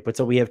this point. But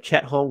so we have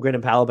Chet Holmgren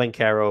and Paolo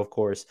Banchero, of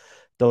course.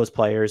 Those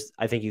players,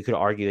 I think you could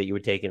argue that you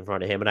would take in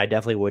front of him, and I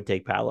definitely would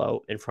take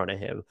Paolo in front of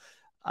him.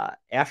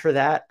 After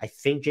that, I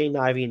think Jaden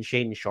Ivey and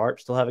Shaedon Sharpe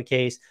still have a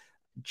case.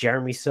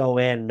 Jeremy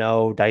Sohan,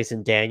 no.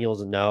 Dyson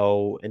Daniels,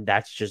 no. And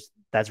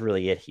that's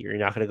really it here. You're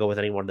not going to go with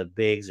any one of the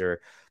bigs or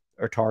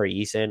Tari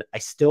Eason. I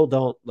still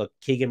don't look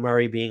Keegan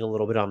Murray being a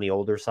little bit on the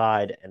older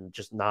side and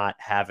just not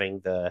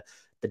having the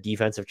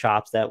defensive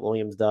chops that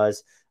Williams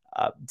does.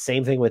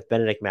 Same thing with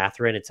Benedict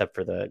Mathurin, except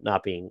for the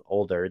not being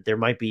older. There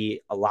might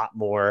be a lot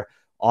more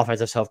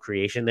offensive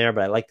self-creation there,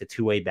 but I like the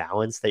two-way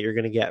balance that you're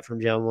going to get from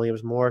Jalen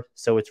Williams more.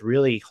 So it's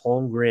really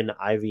Holmgren,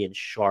 Ivey, and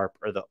Sharpe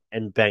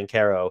and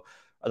Banchero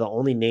are the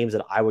only names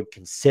that I would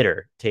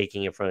consider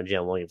taking in front of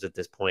Jalen Williams at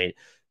this point.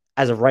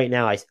 As of right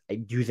now, I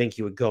do think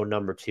he would go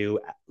number 2.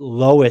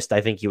 Lowest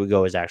I think he would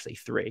go is actually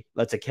 3.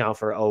 Let's account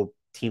for,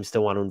 teams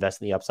still want to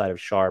invest in the upside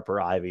of Sharpe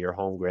or Ivey or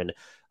Holmgren.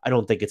 I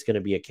don't think it's going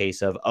to be a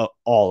case of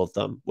all of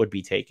them would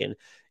be taken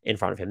in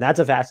front of him. That's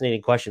a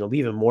fascinating question. It'll be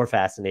even more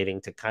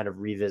fascinating to kind of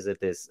revisit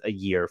this a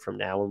year from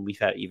now when we've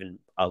had even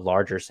a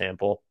larger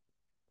sample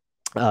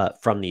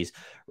from these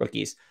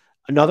rookies.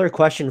 Another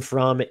question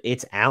from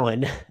It's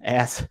Allen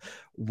asks,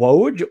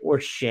 Woj or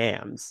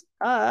Shams?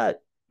 This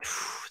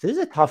is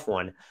a tough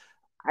one.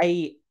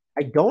 I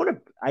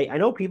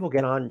know people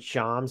get on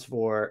Shams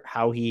for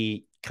how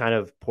he kind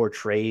of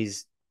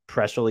portrays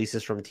press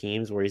releases from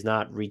teams where he's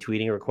not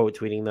retweeting or quote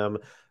tweeting them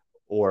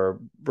or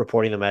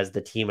reporting them as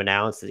the team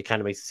announced. It kind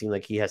of makes it seem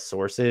like he has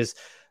sources.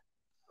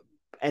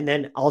 And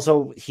then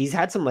also he's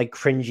had some like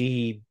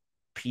cringy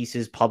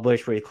pieces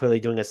published where he's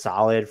clearly doing a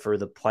solid for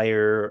the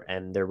player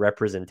and their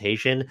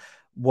representation.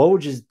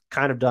 Woj has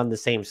kind of done the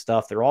same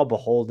stuff. They're all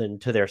beholden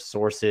to their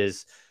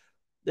sources.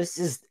 This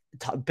is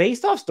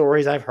based off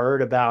stories I've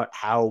heard about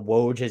how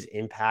Woj has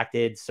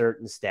impacted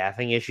certain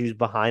staffing issues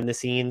behind the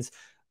scenes.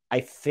 I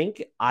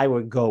think I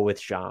would go with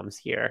Shams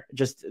here.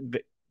 Just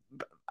it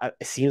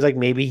seems like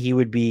maybe he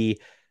would be.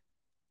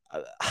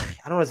 I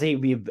don't want to say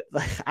he'd be.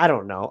 I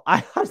don't know.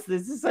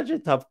 This is such a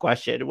tough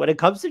question when it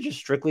comes to just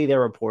strictly their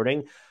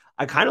reporting.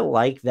 I kind of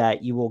like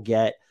that you will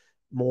get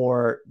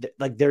more.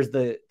 Like there's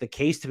the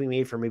case to be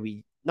made for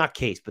maybe not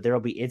case, but there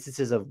will be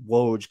instances of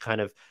Woj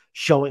kind of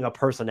showing a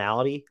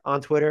personality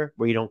on Twitter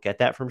where you don't get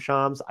that from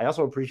Shams. I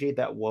also appreciate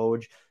that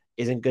Woj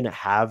isn't going to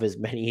have as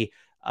many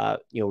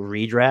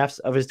redrafts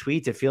of his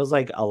tweets. It feels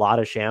like a lot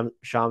of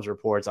Shams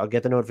reports. I'll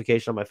get the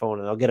notification on my phone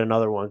and I'll get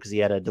another one because he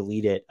had to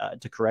delete it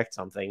to correct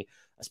something,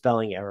 a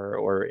spelling error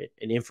or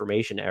an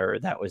information error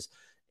that was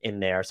in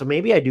there. So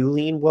maybe I do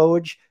lean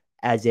Woj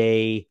as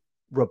a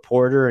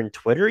reporter and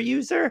Twitter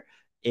user.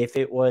 If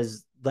it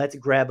was let's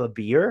grab a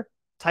beer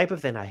type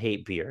of thing, I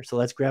hate beer. So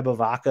let's grab a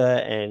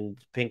vodka and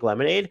pink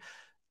lemonade.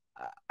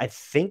 I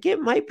think it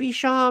might be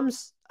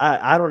Shams.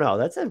 I don't know.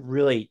 That's a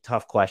really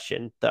tough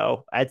question,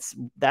 though.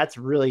 That's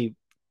really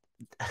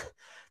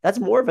that's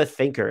more of a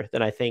thinker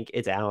than I think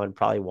It's Allen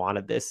probably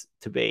wanted this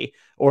to be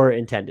or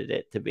intended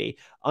it to be.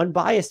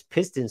 Unbiased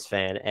Pistons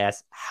fan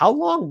asks, how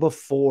long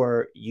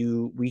before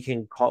we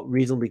can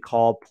reasonably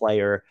call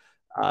player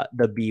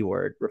the B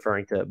word,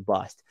 referring to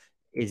bust?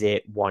 Is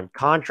it one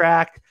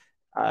contract?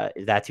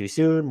 Is that too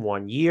soon?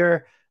 1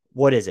 year?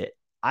 What is it?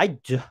 I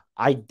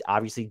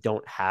obviously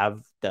don't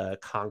have the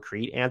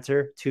concrete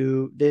answer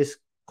to this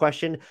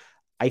question.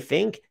 I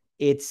think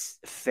it's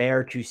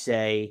fair to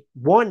say,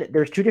 one,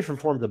 there's two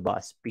different forms of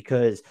bust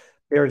because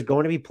there's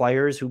going to be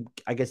players who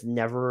I guess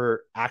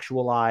never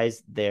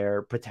actualize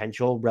their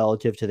potential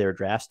relative to their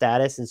draft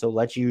status. And so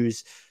let's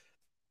use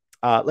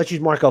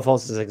Markelle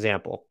Fultz as an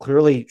example.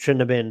 Clearly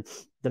shouldn't have been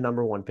the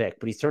number one pick,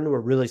 but he's turned into a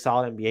really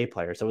solid NBA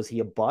player. So is he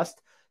a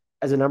bust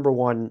as a number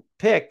one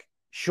pick?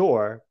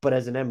 Sure, but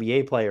as an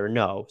NBA player,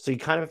 no. So you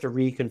kind of have to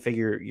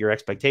reconfigure your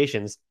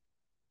expectations.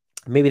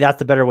 Maybe that's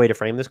the better way to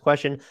frame this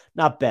question.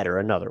 Not better,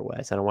 another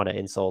way. So I don't want to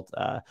insult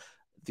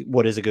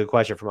what is a good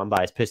question from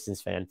unbiased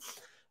Pistons fan.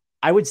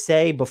 I would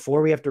say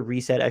before we have to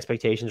reset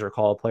expectations or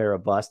call a player a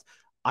bust,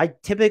 I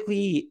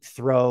typically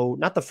throw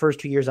not the first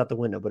 2 years out the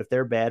window, but if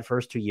they're bad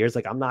first 2 years,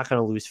 like I'm not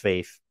going to lose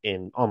faith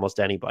in almost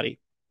anybody.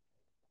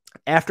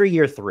 After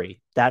year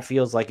three, that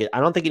feels like it. I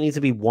don't think it needs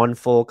to be one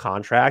full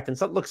contract. And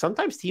so, look,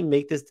 sometimes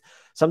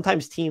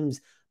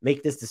teams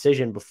make this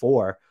decision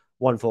before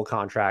one full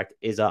contract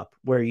is up,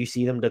 where you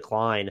see them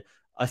decline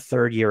a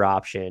third year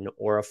option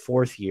or a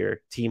fourth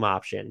year team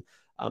option.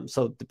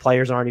 So the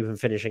players aren't even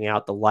finishing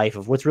out the life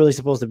of what's really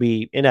supposed to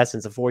be, in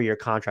essence, a 4-year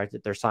contract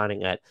that they're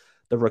signing at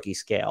the rookie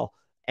scale.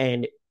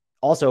 And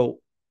also,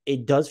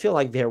 it does feel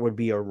like there would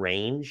be a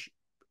range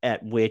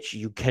at which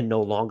you can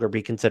no longer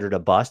be considered a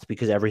bust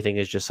because everything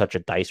is just such a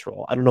dice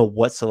roll. I don't know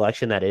what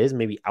selection that is,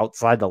 maybe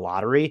outside the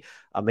lottery,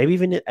 maybe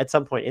even at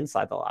some point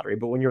inside the lottery.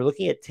 But when you're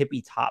looking at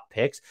tippy top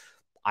picks,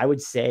 I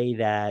would say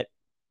that,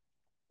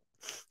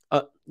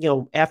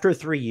 after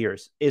 3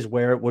 years is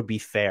where it would be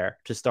fair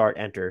to start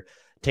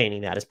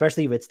entertaining that,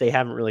 especially if they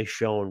haven't really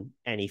shown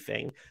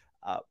anything.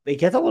 It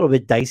gets a little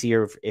bit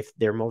dicier if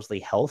they're mostly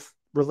health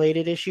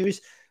related issues.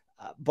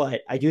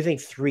 But I do think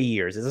 3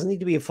 years, it doesn't need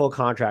to be a full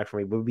contract for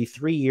me, but it would be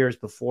 3 years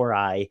before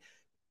I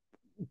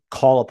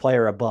call a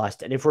player a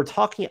bust. And if we're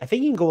talking, I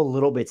think you can go a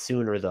little bit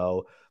sooner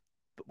though.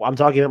 I'm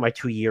talking about my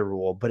 2-year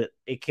rule, but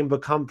it can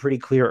become pretty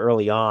clear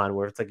early on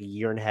where it's like a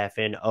year and a half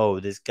in. Oh,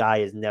 this guy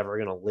is never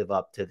going to live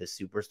up to the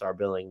superstar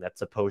billing that's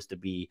supposed to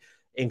be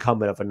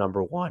incumbent of a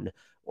number one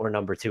or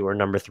number two or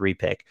number three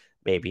pick,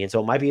 maybe. And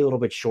so it might be a little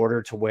bit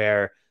shorter to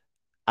where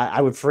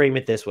I would frame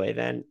it this way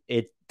then.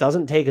 It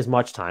doesn't take as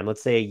much time,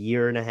 let's say a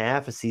year and a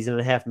half, a season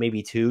and a half,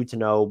 maybe two, to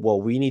know, well,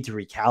 we need to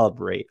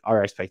recalibrate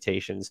our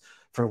expectations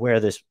for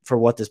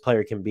what this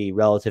player can be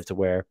relative to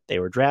where they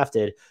were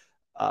drafted.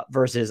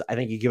 Versus I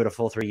think you give it a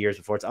full 3 years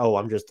before it's,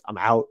 I'm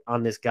out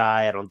on this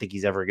guy. I don't think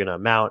he's ever going to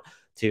amount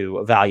to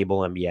a valuable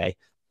NBA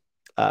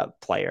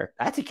player.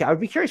 I would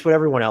be curious what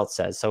everyone else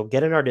says. So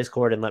get in our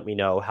Discord and let me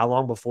know how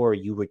long before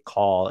you would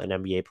call an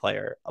NBA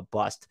player a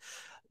bust.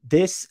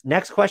 This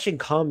next question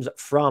comes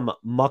from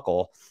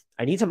Muckle.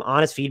 I need some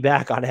honest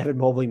feedback on Evan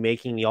Mobley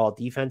making the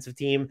all-defensive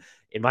team.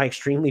 In my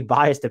extremely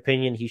biased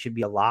opinion, he should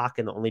be a lock,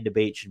 and the only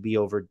debate should be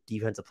over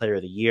Defensive Player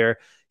of the Year.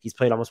 He's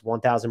played almost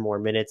 1,000 more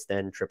minutes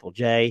than Triple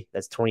J.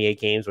 That's 28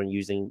 games when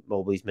using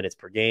Mobley's minutes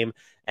per game,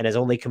 and has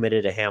only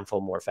committed a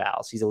handful more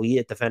fouls. He's elite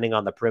at defending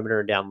on the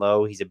perimeter and down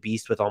low. He's a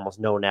beast with almost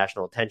no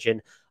national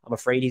attention. I'm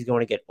afraid he's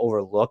going to get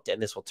overlooked,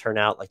 and this will turn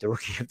out like the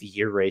Rookie of the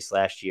Year race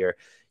last year.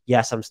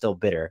 Yes, I'm still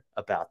bitter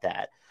about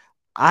that.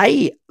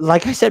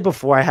 Like I said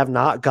before, I have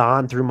not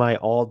gone through my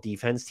all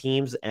defense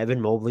teams.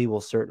 Evan Mobley will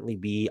certainly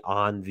be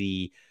on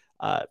the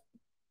maybe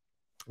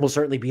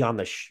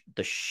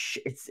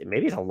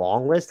it's a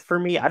long list for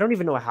me. I don't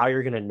even know how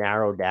you're going to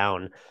narrow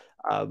down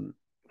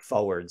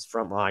forwards,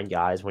 frontline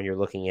guys when you're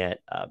looking at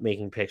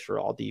making picks for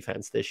all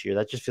defense this year.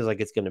 That just feels like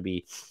it's going to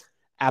be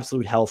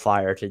absolute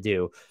hellfire to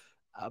do.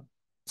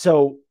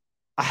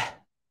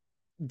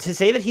 To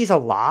say that he's a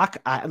lock,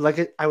 I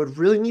would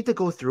really need to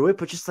go through it,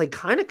 but just like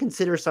kind of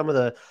consider some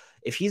of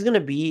if he's going to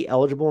be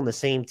eligible in the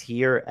same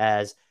tier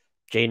as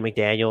Jaden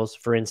McDaniels,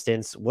 for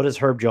instance. What does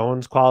Herb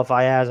Jones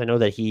qualify as? I know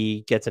that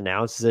he gets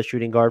announced as a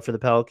shooting guard for the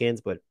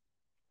Pelicans, but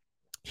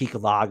he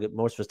could log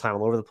most of his time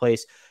all over the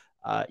place.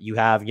 You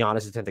have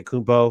Giannis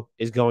Antetokounmpo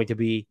is going to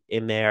be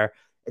in there.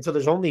 And so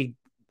there's only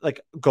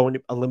going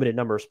to a limited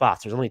number of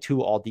spots. There's only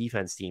 2 all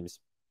defense teams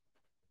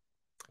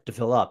to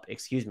fill up,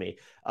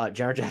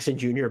 Jaren Jackson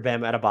Jr.,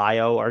 Bam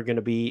Adebayo are going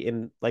to be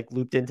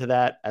looped into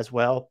that as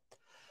well.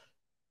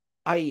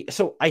 I'm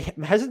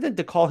hesitant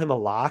to call him a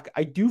lock.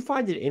 I do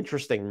find it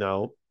interesting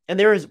though. And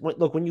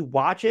when you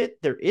watch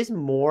it, there is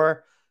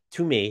more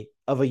to me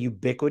of a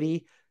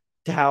ubiquity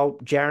to how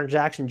Jaren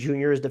Jackson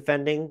Jr. is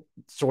defending,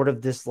 sort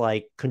of this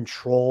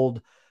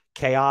controlled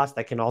chaos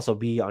that can also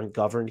be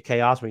ungoverned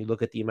chaos when you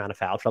look at the amount of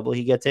foul trouble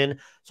he gets in.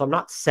 So I'm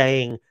not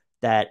saying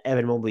that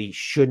Evan Mobley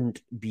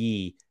shouldn't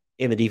be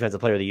in the Defensive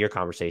Player of the Year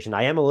conversation.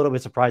 I am a little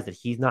bit surprised that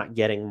he's not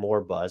getting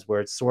more buzz,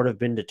 where it's sort of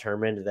been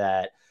determined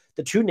that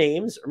the 2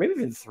 names, or maybe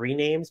even 3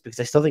 names, because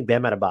I still think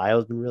Bam Adebayo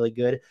has been really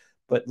good,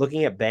 but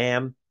looking at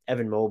Bam,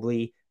 Evan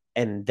Mobley,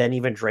 and then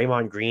even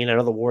Draymond Green, I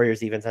know the Warriors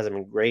defense hasn't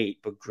been great,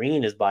 but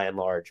Green is by and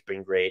large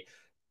been great.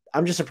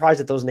 I'm just surprised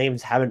that those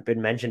names haven't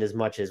been mentioned as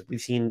much as we've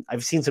seen.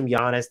 I've seen some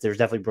Giannis. There's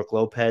definitely Brook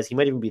Lopez. He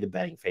might even be the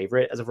betting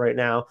favorite as of right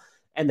now.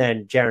 And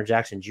then Jaren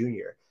Jackson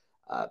Jr.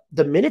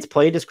 The minutes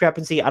played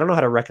discrepancy, I don't know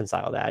how to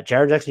reconcile that.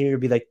 Jaren Jackson Jr.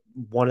 would be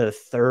one of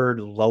the 3rd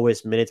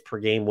lowest minutes per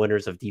game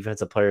winners of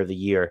Defensive Player of the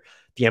Year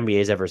the NBA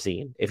has ever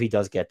seen, if he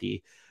does get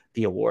the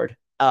award.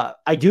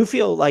 I do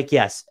feel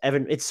yes,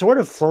 Evan, it's sort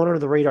of flown under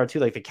the radar too.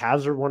 The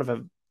Cavs are one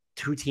of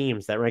 2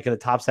 teams that rank in the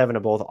top 7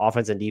 of both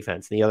offense and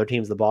defense. And the other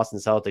team's the Boston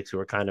Celtics, who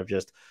are kind of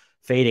just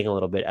fading a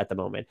little bit at the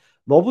moment.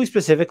 Mobley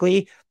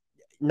specifically,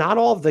 not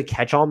all of the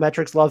catch-all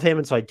metrics love him,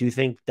 and so I do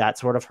think that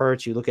sort of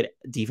hurts. You look at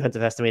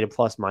defensive estimated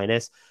plus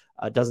minus,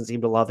 doesn't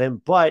seem to love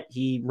him, but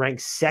he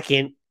ranks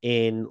second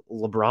in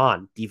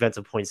LeBron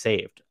defensive points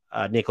saved.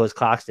 Nicholas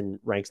Claxton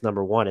ranks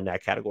number 1 in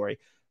that category.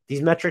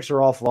 These metrics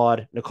are all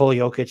flawed. Nikola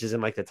Jokic is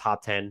in like the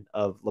top 10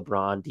 of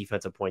LeBron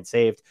defensive points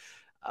saved.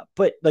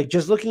 But like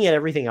just looking at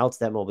everything else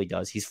that Mobley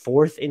does, he's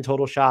 4th in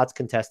total shots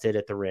contested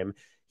at the rim.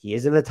 He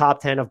is in the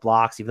top 10 of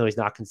blocks, even though he's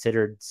not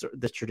considered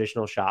the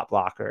traditional shot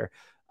blocker.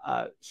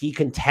 He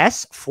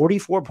contests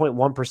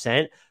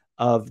 44.1%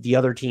 of the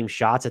other team's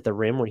shots at the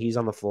rim when he's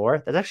on the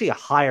floor. That's actually a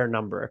higher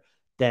number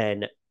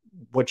than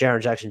what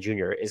Jaren Jackson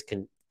Jr. is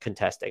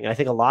contesting. And I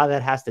think a lot of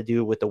that has to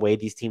do with the way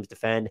these teams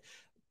defend.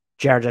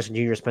 Jaren Jackson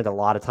Jr. spent a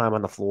lot of time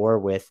on the floor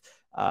with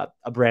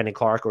a Brandon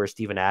Clark or a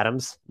Steven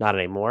Adams. Not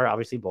anymore.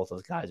 Obviously, both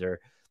those guys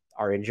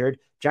are injured.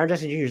 Jaren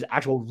Jackson Jr.'s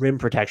actual rim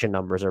protection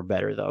numbers are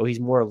better, though. He's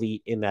more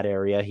elite in that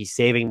area. He's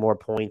saving more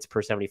points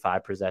per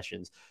 75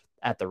 possessions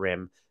at the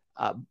rim.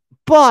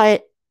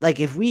 But like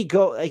if we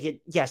go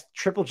like yes,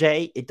 Triple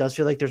J, it does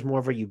feel like there's more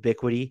of a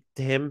ubiquity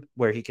to him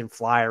where he can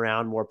fly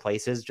around more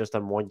places just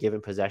on one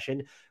given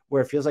possession,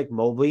 where it feels like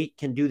Mobley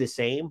can do the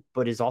same,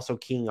 but is also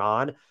keying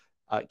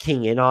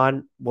in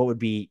on what would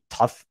be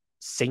tough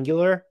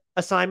singular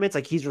assignments.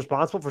 Like he's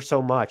responsible for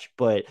so much,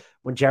 but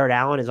when Jared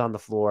Allen is on the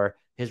floor,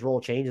 his role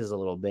changes a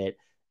little bit.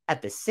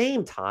 At the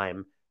same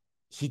time,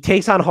 he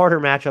takes on harder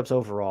matchups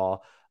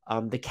overall.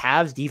 The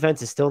Cavs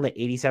defense is still in the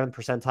 87th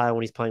percentile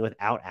when he's playing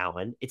without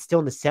Allen. It's still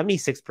in the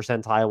 76th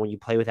percentile when you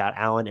play without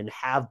Allen and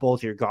have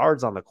both your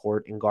guards on the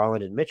court in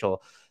Garland and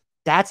Mitchell.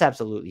 That's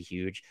absolutely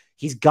huge.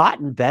 He's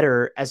gotten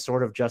better as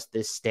sort of just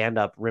this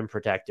stand-up rim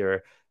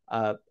protector.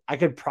 I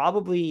could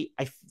probably,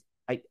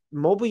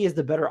 Mobley is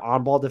the better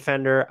on-ball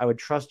defender. I would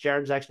trust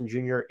Jaren Jackson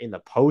Jr. in the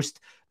post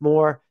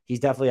more. He's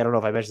definitely, I don't know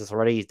if I mentioned this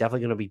already, he's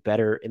definitely going to be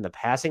better in the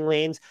passing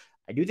lanes.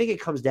 I do think it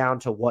comes down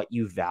to what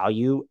you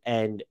value.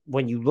 And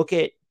when you look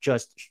at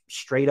just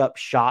straight up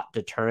shot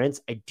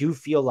deterrence, I do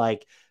feel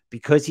like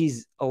because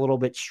he's a little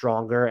bit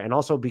stronger and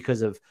also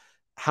because of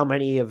how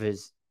many of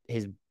his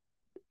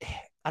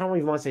I don't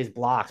even want to say his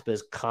blocks, but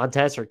his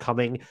contests are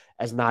coming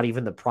as not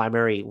even the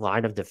primary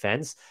line of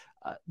defense.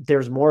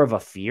 There's more of a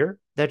fear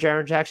that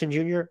Jaren Jackson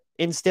Jr.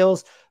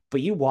 instills,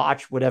 but you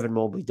watch what Evan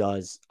Mobley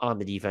does on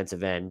the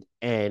defensive end.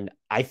 And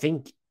I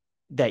think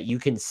that you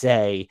can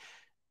say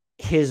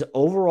his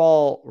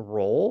overall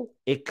role,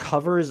 it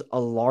covers a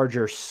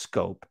larger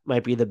scope,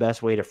 might be the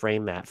best way to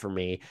frame that for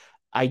me.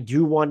 I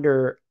do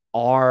wonder,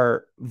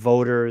 are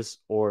voters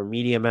or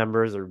media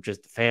members or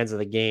just fans of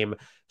the game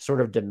sort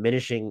of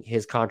diminishing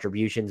his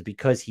contributions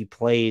because he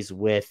plays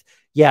with,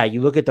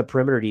 you look at the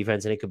perimeter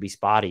defense and it could be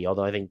spotty,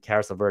 although I think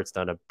Karis LeVert's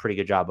done a pretty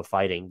good job of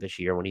fighting this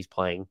year when he's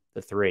playing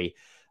the 3.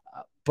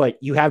 But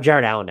you have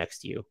Jared Allen next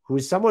to you, who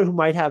is someone who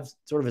might have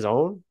sort of his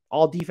own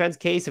all defense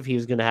case if he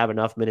was going to have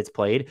enough minutes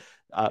played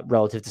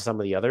relative to some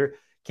of the other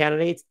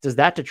candidates. Does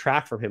that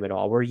detract from him at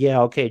all? Where,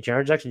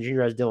 Jaren Jackson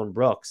Jr. has Dylan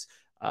Brooks,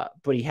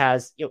 but he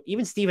has,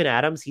 even Steven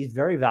Adams. He's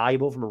very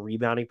valuable from a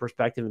rebounding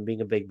perspective and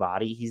being a big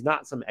body. He's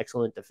not some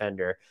excellent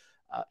defender.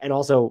 And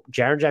also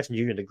Jaren Jackson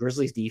Jr., the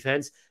Grizzlies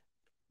defense,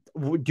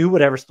 do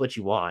whatever split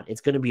you want.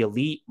 It's going to be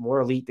elite, more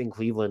elite than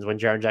Cleveland's when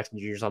Jaren Jackson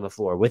Jr. is on the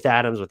floor, with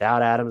Adams,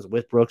 without Adams,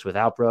 with Brooks,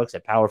 without Brooks,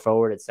 at power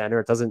forward, at center.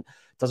 It doesn't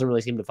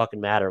really seem to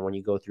fucking matter when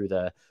you go through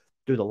the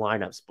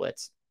lineup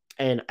splits.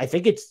 And I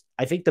think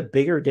the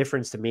bigger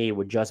difference to me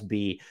would just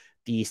be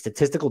the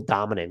statistical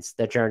dominance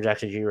that Jaren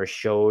Jackson Jr.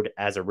 showed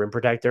as a rim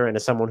protector and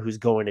as someone who's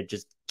going to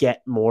just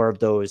get more of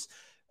those.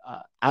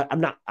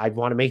 I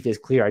want to make this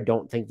clear. I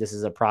don't think this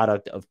is a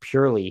product of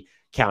purely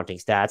counting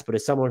stats, but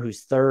as someone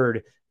who's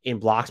 3rd in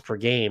blocks per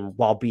game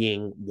while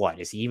being,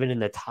 is he even in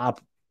the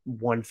top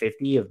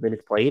 150 of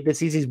minutes played this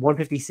season? He's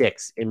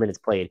 156 in minutes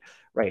played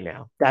right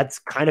now. That's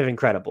kind of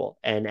incredible.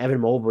 And Evan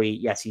Mobley,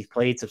 yes, he's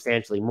played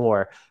substantially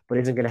more, but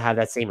isn't going to have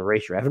that same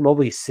erasure. Evan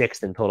Mobley is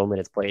 6th in total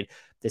minutes played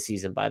this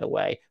season, by the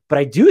way. But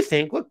I do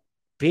think, look,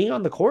 being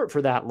on the court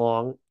for that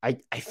long, I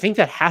think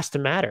that has to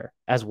matter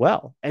as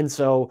well. And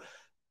so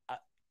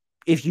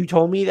if you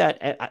told me that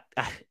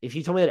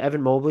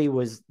Evan Mobley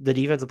was the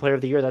defensive player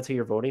of the year, that's who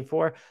you're voting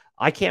for,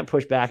 I can't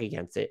push back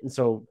against it. And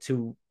so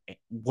to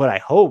what I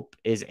hope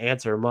is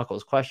answer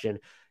Muckle's question,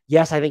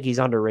 yes, I think he's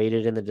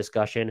underrated in the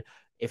discussion.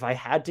 If I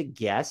had to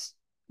guess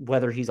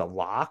whether he's a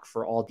lock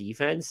for all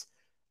defense,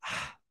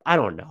 I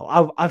don't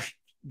know. I've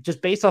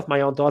just based off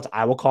my own thoughts,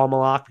 I will call him a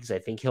lock because I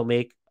think he'll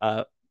make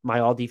my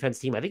all defense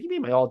team. I think he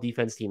made my all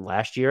defense team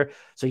last year.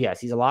 So yes,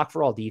 he's a lock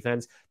for all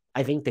defense.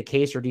 I think the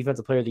case for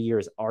defensive player of the year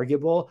is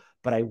arguable,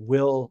 but I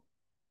will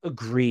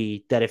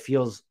agree that it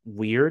feels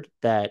weird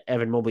that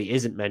Evan Mobley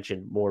isn't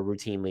mentioned more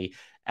routinely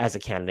as a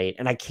candidate.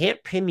 And I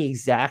can't pin the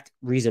exact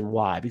reason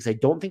why, because I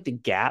don't think the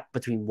gap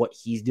between what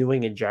he's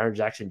doing and Jaren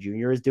Jackson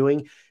Jr. is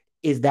doing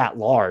is that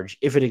large,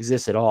 if it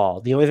exists at all.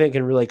 The only thing I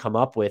can really come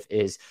up with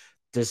is,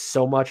 does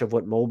so much of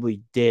what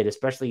Mobley did,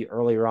 especially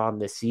earlier on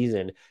this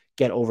season,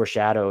 get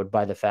overshadowed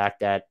by the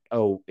fact that,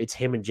 it's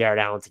him and Jared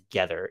Allen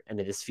together, and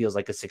it just feels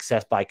like a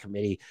success by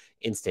committee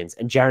instance.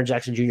 And Jaren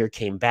Jackson Jr.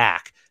 came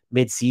back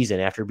mid-season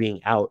after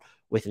being out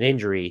with an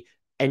injury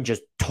and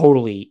just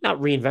totally not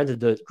reinvented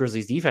the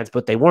Grizzlies defense,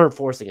 but they weren't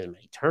forcing as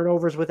many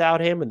turnovers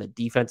without him. And the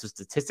defensive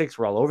statistics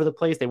were all over the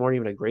place. They weren't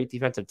even a great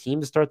defensive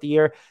team to start the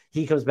year.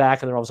 He comes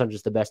back and they're all of a sudden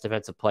just the best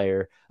defensive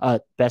player,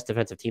 best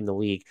defensive team in the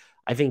league.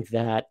 I think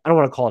that, I don't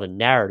want to call it a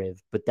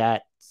narrative, but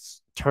that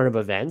turn of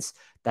events,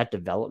 that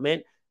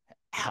development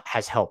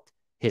has helped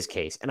his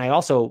case. And I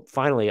also,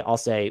 finally, I'll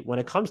say, when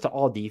it comes to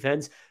all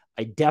defense,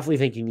 I definitely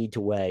think you need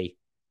to weigh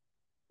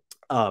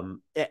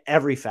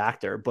every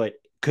factor, but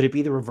could it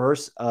be the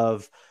reverse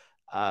of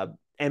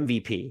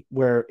MVP,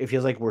 where it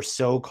feels like we're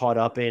so caught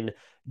up in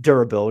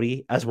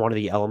durability as one of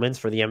the elements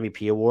for the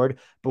MVP award,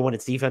 but when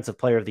it's Defensive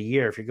Player of the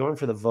Year, if you're going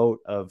for the vote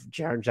of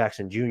Jaren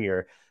Jackson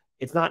Jr.,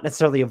 it's not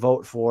necessarily a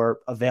vote for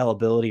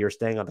availability or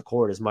staying on the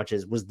court as much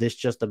as was this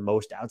just the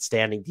most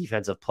outstanding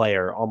defensive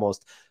player,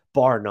 almost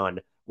bar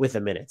none, with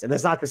the minutes. And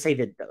that's not to say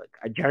that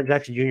Jaren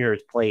Jackson Jr.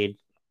 has played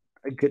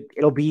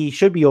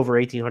should be over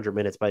 1,800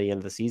 minutes by the end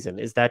of the season.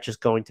 Is that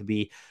just going to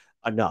be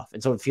enough?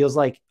 And so it feels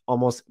like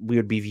almost we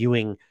would be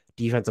viewing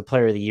Defensive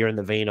Player of the Year in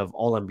the vein of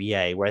All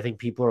NBA, where I think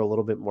people are a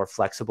little bit more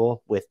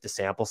flexible with the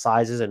sample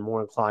sizes and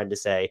more inclined to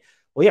say,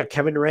 well, yeah,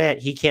 Kevin Durant,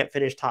 he can't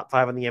finish top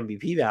 5 on the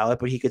MVP ballot,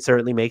 but he could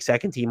certainly make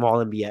second team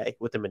All NBA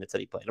with the minutes that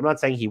he played. I'm not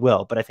saying he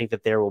will, but I think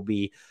that there will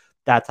be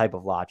that type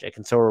of logic.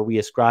 And so are we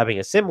ascribing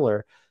a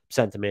similar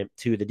sentiment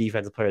to the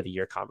Defensive Player of the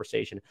Year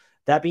conversation?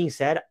 That being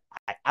said,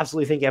 I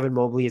absolutely think Evan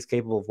Mobley is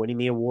capable of winning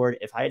the award.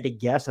 If I had to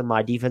guess on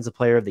my Defensive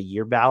Player of the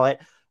Year ballot,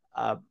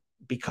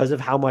 because of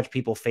how much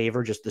people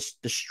favor just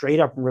the straight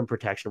up rim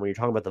protection, when you're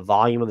talking about the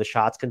volume of the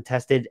shots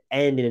contested,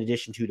 and in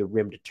addition to the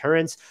rim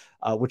deterrence,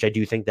 which I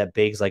do think that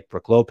bigs like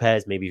Brook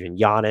Lopez, maybe even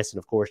Giannis, and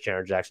of course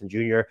Jaren Jackson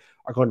Jr.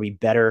 are going to be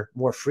better,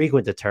 more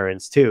frequent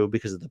deterrents too,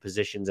 because of the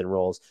positions and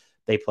roles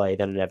they play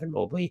than an Evan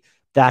Mobley.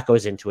 That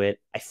goes into it.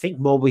 I think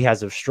Mobley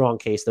has a strong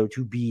case, though,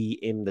 to be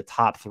in the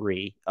top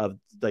 3 of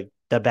like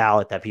the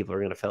ballot that people are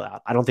going to fill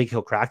out. I don't think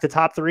he'll crack the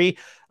top 3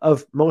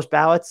 of most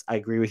ballots. I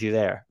agree with you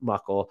there,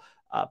 Muckle.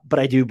 But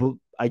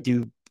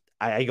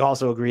I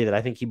also agree that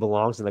I think he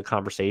belongs in the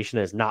conversation,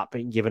 has not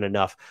been given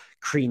enough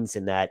credence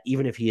in that,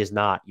 even if he is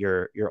not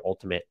your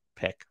ultimate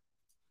pick.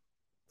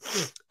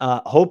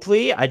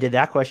 Hopefully I did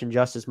that question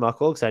justice,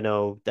 Muckle, because I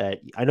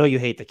know you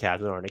hate the Cavs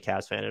and aren't a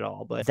Cavs fan at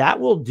all, but that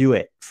will do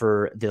it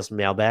for this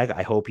mailbag.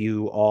 I hope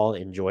you all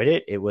enjoyed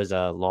it. It was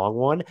a long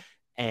one.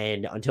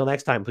 And until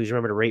next time, please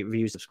remember to rate,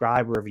 review,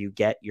 subscribe wherever you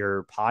get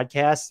your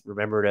podcasts.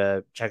 Remember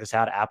to check us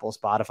out, Apple,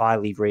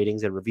 Spotify, leave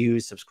ratings and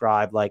reviews,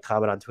 subscribe, like,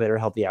 comment on Twitter,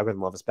 help the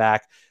algorithm love us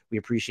back. We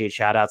appreciate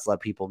shout outs, let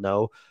people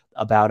know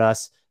about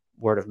us,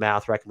 word of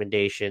mouth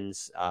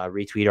recommendations,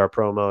 retweet our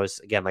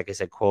promos. Again, like I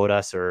said, quote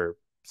us or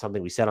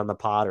something we said on the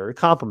pod, or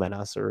compliment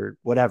us or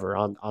whatever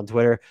on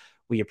Twitter.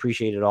 We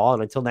appreciate it all.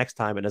 And until next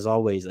time, and as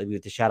always, I leave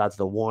it to shout out to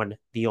the one,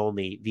 the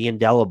only, the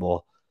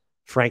indelible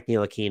Frank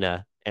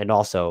Ntilikina. And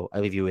also I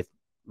leave you with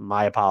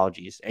my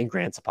apologies and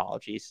Grant's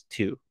apologies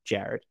to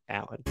Jared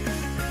Allen.